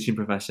like the teaching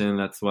profession,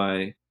 that's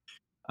why,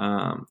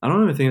 I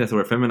don't even think that's the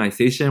word,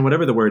 feminization,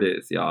 whatever the word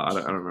is, y'all, I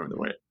don't remember the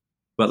word,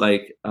 but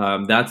like,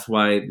 that's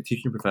why the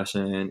teaching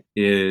profession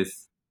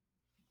is,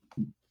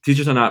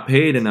 teachers are not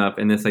paid enough,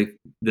 and it's like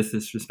this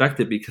is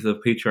disrespected because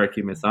of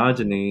patriarchy,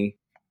 misogyny.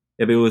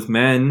 If it was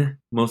men,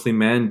 mostly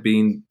men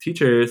being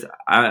teachers,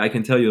 I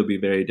can tell you it'll be a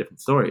very different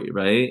story,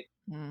 right?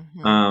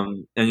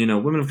 Mhm. And you know,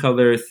 women of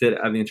color sit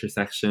at the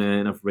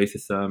intersection of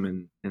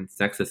racism and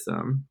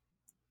sexism,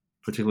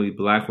 particularly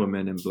Black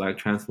women and Black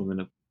trans women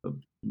of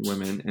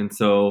women. And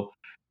so,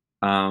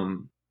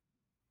 um,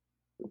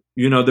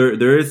 you know,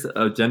 there is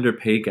a gender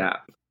pay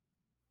gap,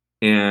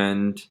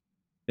 and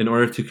in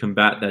order to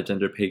combat that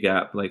gender pay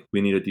gap, like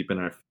we need to deepen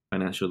our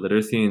financial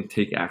literacy and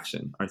take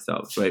action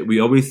ourselves, right? We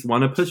always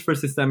want to push for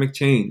systemic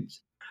change,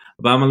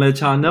 but I'm gonna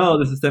let y'all know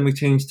the systemic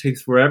change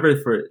takes forever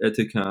for it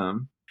to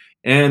come,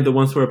 and the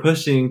ones who are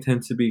pushing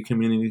tend to be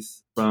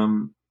communities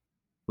from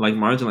like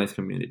marginalized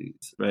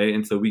communities, right?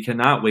 And so we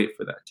cannot wait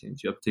for that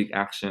change. You have to take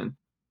action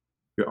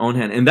your own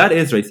hand, and that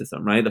is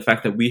racism, right? The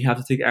fact that we have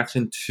to take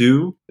action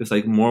too is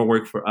like more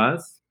work for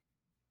us,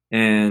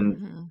 and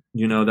Mhm.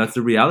 you know that's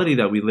the reality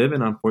that we live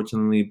in,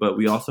 unfortunately. But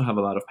we also have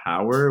a lot of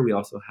power. We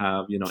also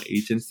have, you know,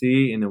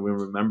 agency, and we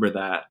remember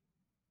that,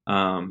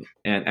 and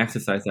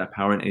exercise that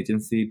power and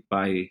agency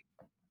by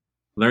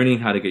learning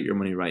how to get your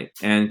money right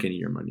and getting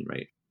your money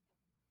right.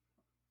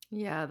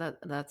 Yeah,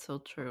 that's so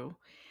true.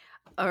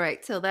 All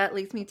right, so that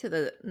leads me to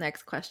the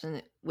next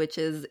question, which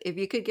is if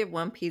you could give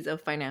one piece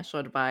of financial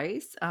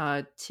advice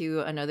to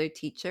another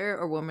teacher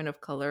or woman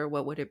of color,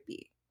 what would it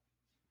be?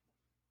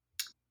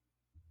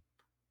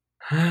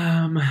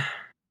 Um,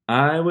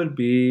 I would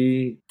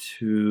be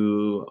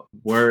to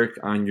work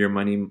on your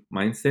money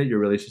mindset, your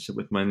relationship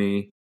with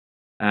money,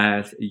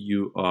 as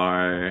you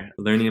are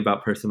learning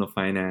about personal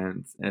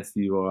finance, as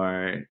you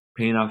are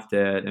paying off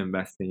debt,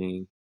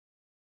 investing,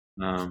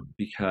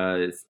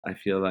 because I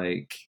feel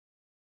like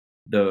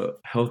the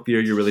healthier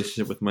your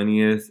relationship with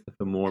money is,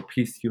 the more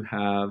peace you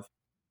have,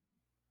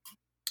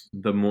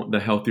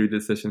 the healthier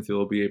decisions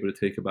you'll be able to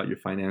take about your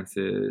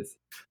finances,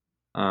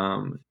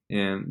 and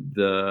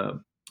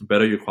the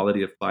better your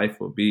quality of life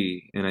will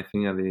be. And I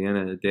think at the end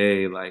of the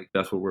day, like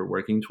that's what we're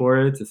working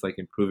towards. It's like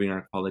improving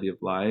our quality of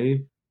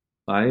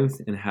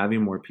lives and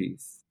having more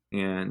peace.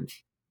 And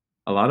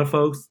a lot of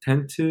folks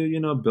tend to, you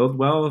know, build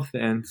wealth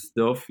and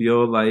still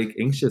feel like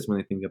anxious when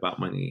they think about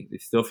money. They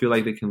still feel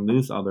like they can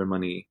lose all their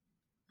money.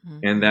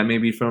 And that Mm-hmm. may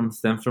be from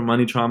stems from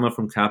money trauma,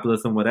 from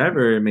capitalism,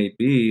 whatever it may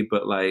be.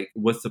 But like,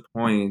 what's the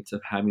point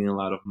of having a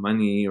lot of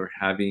money or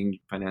having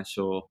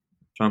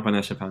strong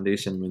financial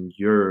foundation when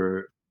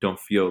you're don't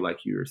feel like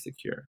you're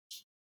secure?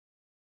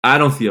 I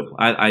don't see a,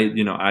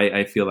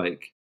 I feel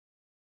like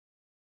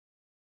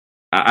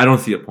I don't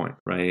see a point,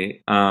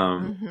 right?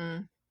 Mm-hmm.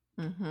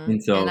 Mm-hmm.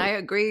 And And I so,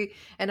 agree.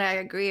 And I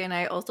agree. And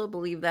I also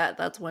believe that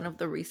that's one of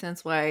the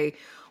reasons why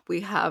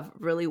we have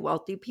really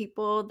wealthy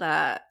people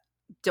that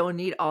don't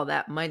need all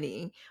that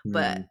money,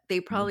 but mm, they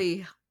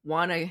probably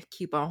want to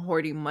keep on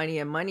hoarding money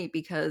and money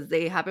because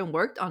they haven't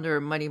worked on their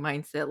money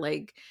mindset.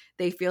 Like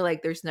they feel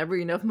like there's never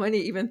enough money,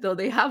 even though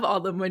they have all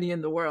the money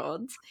in the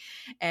world.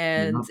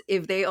 And yeah.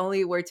 if they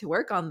only were to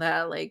work on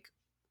that, like,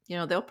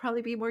 they'll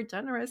probably be more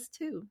generous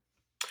too.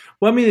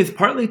 Well, I mean, it's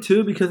partly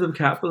too because of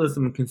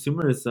capitalism and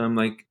consumerism,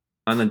 like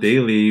on a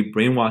daily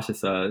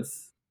brainwashes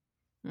us,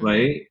 Mm-hmm.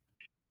 right?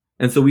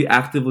 And so we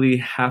actively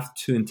have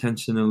to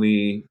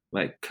intentionally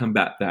like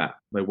combat that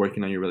by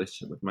working on your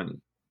relationship with money,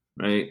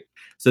 right?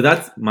 So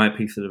that's my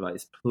piece of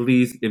advice.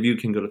 Please, if you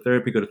can go to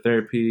therapy, go to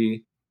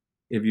therapy.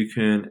 If you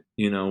can,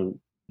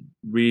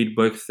 read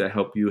books that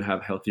help you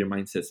have healthier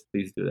mindsets,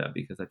 please do that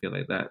because I feel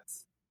like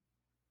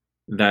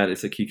that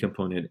is a key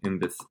component in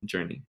this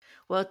journey.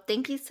 Well,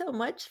 thank you so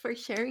much for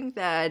sharing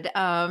that.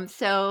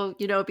 So,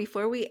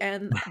 before we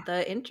end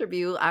the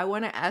interview, I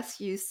want to ask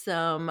you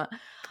some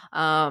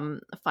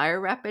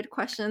fire rapid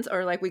questions,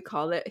 or like we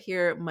call it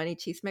here, money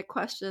chisme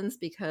questions,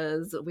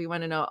 because we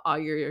want to know all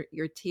your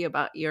tea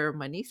about your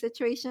money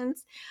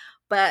situations.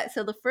 But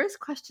so the first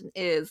question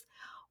is,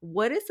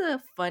 what is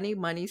a funny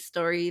money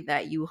story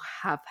that you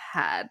have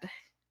had?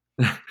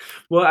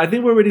 Well, I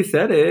think we already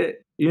said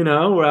it,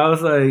 where I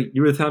was like,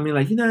 you were telling me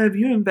like, if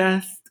you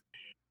invest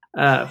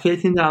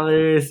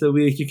 $15 a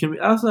week, you can.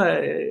 I was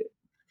like,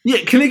 yeah,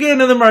 can I get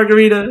another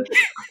margarita?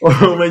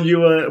 Or when you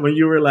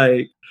were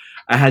like,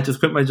 I had just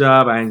quit my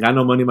job, I ain't got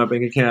no money in my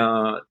bank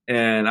account,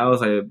 and I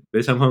was like,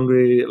 bitch, I'm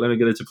hungry. Let me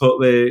get a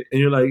Chipotle. And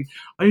you're like,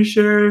 are you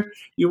sure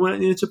you want a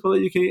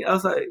Chipotle? You can eat? I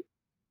was like,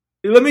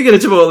 let me get a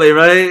Chipotle,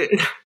 right?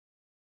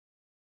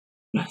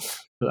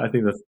 So I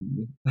think that's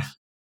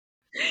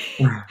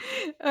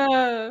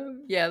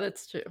Yeah,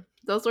 that's true.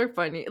 Those were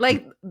funny.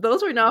 Like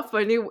those were not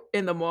funny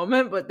in the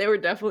moment, but they were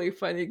definitely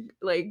funny.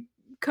 Like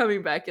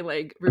coming back and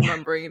like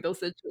remembering those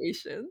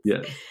situations.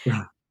 yes.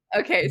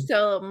 Okay,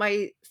 so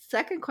my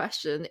second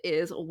question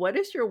is, what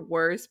is your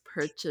worst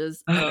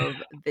purchase of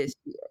this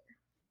year?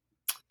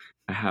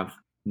 I have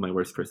my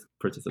worst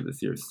purchase of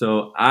this year.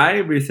 So I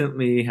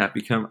recently have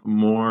become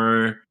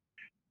more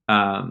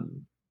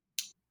um,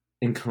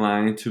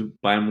 inclined to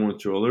buy more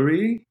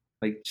jewelry,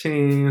 like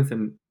chains,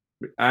 and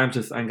I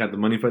ain't got the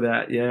money for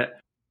that yet.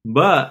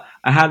 But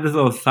I had this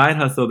little side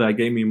hustle that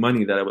gave me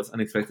money that was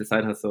unexpected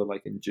side hustle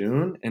like in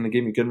June, and it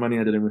gave me good money.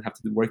 I didn't even have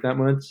to work that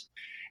much.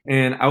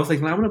 And I was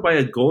like, "Well, I'm gonna buy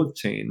a gold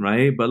chain,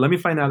 right? But let me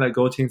find out that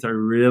gold chains are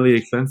really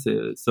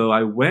expensive. So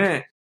I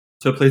went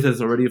to a place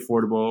that's already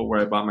affordable where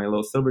I bought my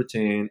little silver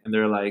chain, and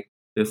they're like,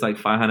 it's like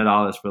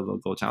 $500 for a little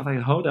gold chain. I was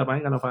like, hold up, I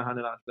ain't got no $500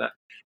 for that.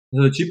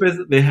 So the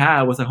cheapest they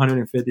had was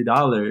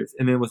 $150,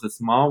 and it was a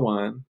small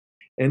one,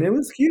 and it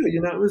was cute.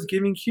 It was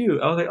giving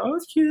cute. I was like, oh,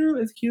 it's cute,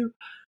 it's cute.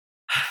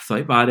 So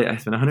I bought it. I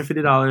spent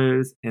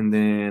 $150, and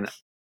then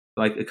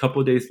like a couple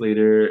of days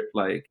later,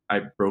 like I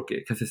broke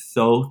it because it's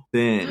so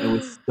thin. It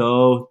was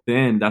so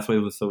thin. That's why it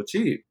was so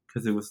cheap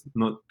because it was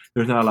not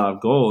there's not a lot of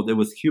gold. It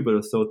was cute, but it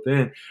was so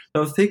thin. So I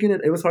was taking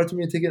it. It was hard for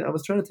me to take it. I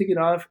was trying to take it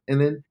off, and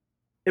then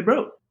it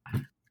broke.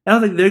 And I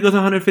was like, there goes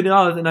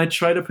 $150, and I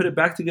tried to put it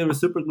back together with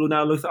super glue.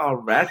 Now it looks all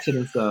ratchet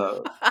and stuff.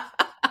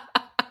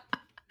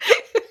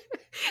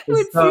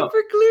 With So,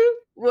 super glue?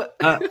 What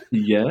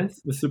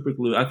yes, with super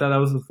glue. I thought that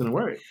was going to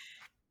work.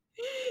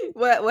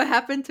 what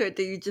happened to it?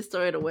 Did you just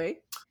throw it away?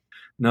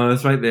 No,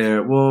 it's right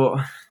there.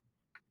 Well,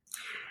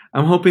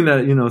 I'm hoping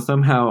that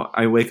somehow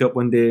I wake up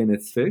one day and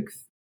it's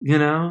fixed.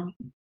 That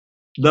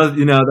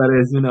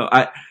is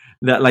I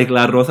that like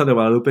La Rosa de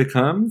Guadalupe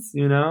comes,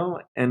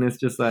 and it's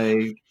just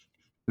like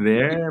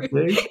there,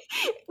 please.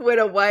 With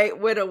a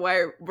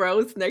white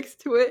rose next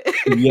to it.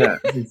 Yeah,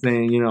 it's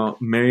saying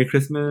Merry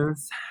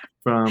Christmas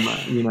from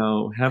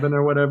heaven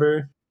or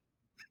whatever.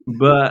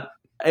 But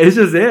it's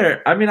just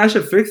there. I mean, I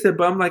should fix it,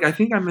 but I'm like, I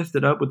think I messed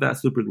it up with that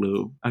super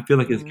glue. I feel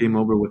like it's game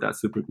over Mm. with that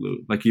super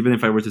glue. Like, even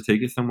if I were to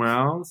take it somewhere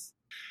else,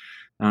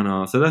 I don't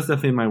know. So that's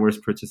definitely my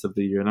worst purchase of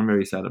the year, and I'm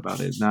very sad about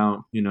it.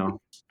 Now,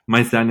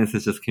 my sadness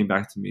has just came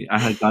back to me. I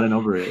had gotten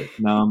over it.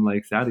 Now I'm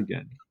like sad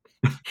again.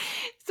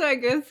 So I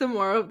guess the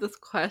moral of this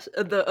question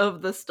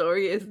of the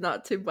story is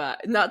not to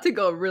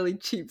go really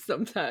cheap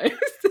sometimes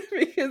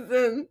because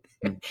then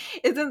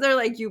isn't there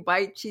like you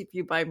buy cheap,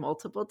 you buy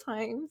multiple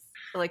times,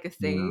 like a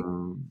saying?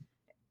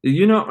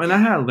 No. And I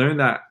had learned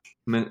that.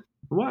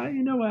 Well,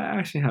 you know what? I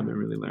actually haven't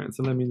really learned.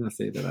 So let me not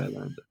say that I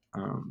learned.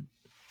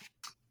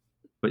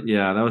 But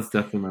yeah, that was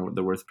definitely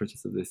the worst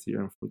purchase of this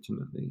year.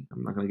 Unfortunately,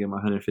 I'm not gonna get my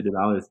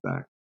 $150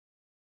 back.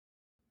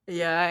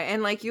 Yeah,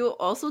 and like you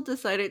also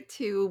decided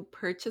to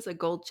purchase a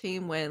gold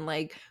chain when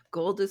like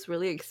gold is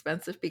really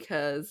expensive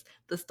because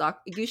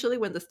usually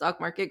when the stock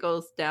market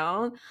goes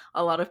down,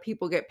 a lot of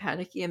people get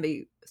panicky and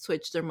they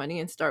switch their money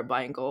and start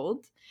buying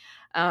gold.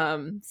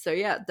 So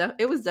yeah,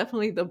 it was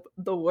definitely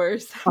the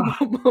worst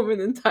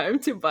moment in time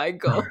to buy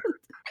gold.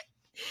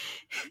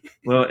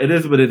 Well, it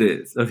is what it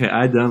is. Okay,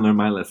 I done learned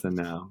my lesson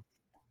now.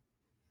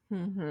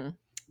 Mm-hmm.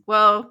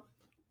 Well,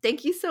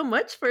 thank you so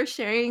much for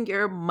sharing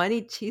your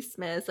money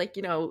chismes. Like,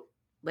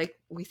 like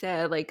we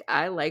said, like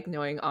I like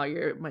knowing all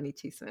your money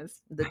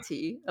chismes, the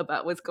tea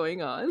about what's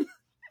going on.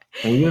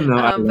 And you know,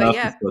 I But love to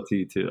yeah, spill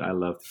tea too. I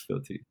love to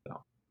spill tea.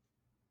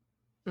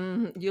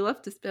 So. you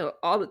love to spill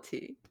all the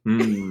tea.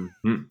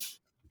 Mm-hmm.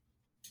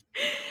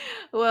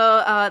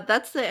 Well,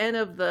 that's the end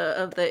of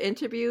the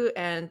interview,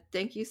 and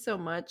thank you so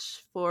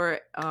much for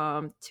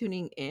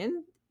tuning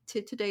in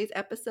to today's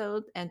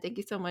episode, and thank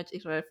you so much,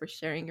 Israel, for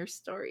sharing your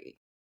story.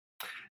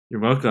 You're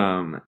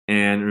welcome.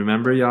 And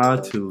remember, y'all,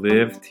 to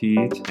live,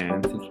 teach,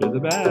 and secure the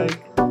bag.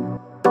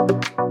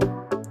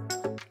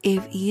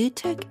 If you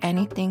took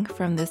anything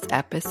from this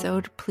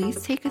episode,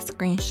 please take a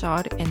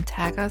screenshot and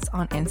tag us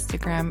on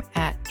Instagram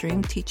at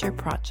Dream Teacher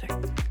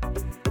Project.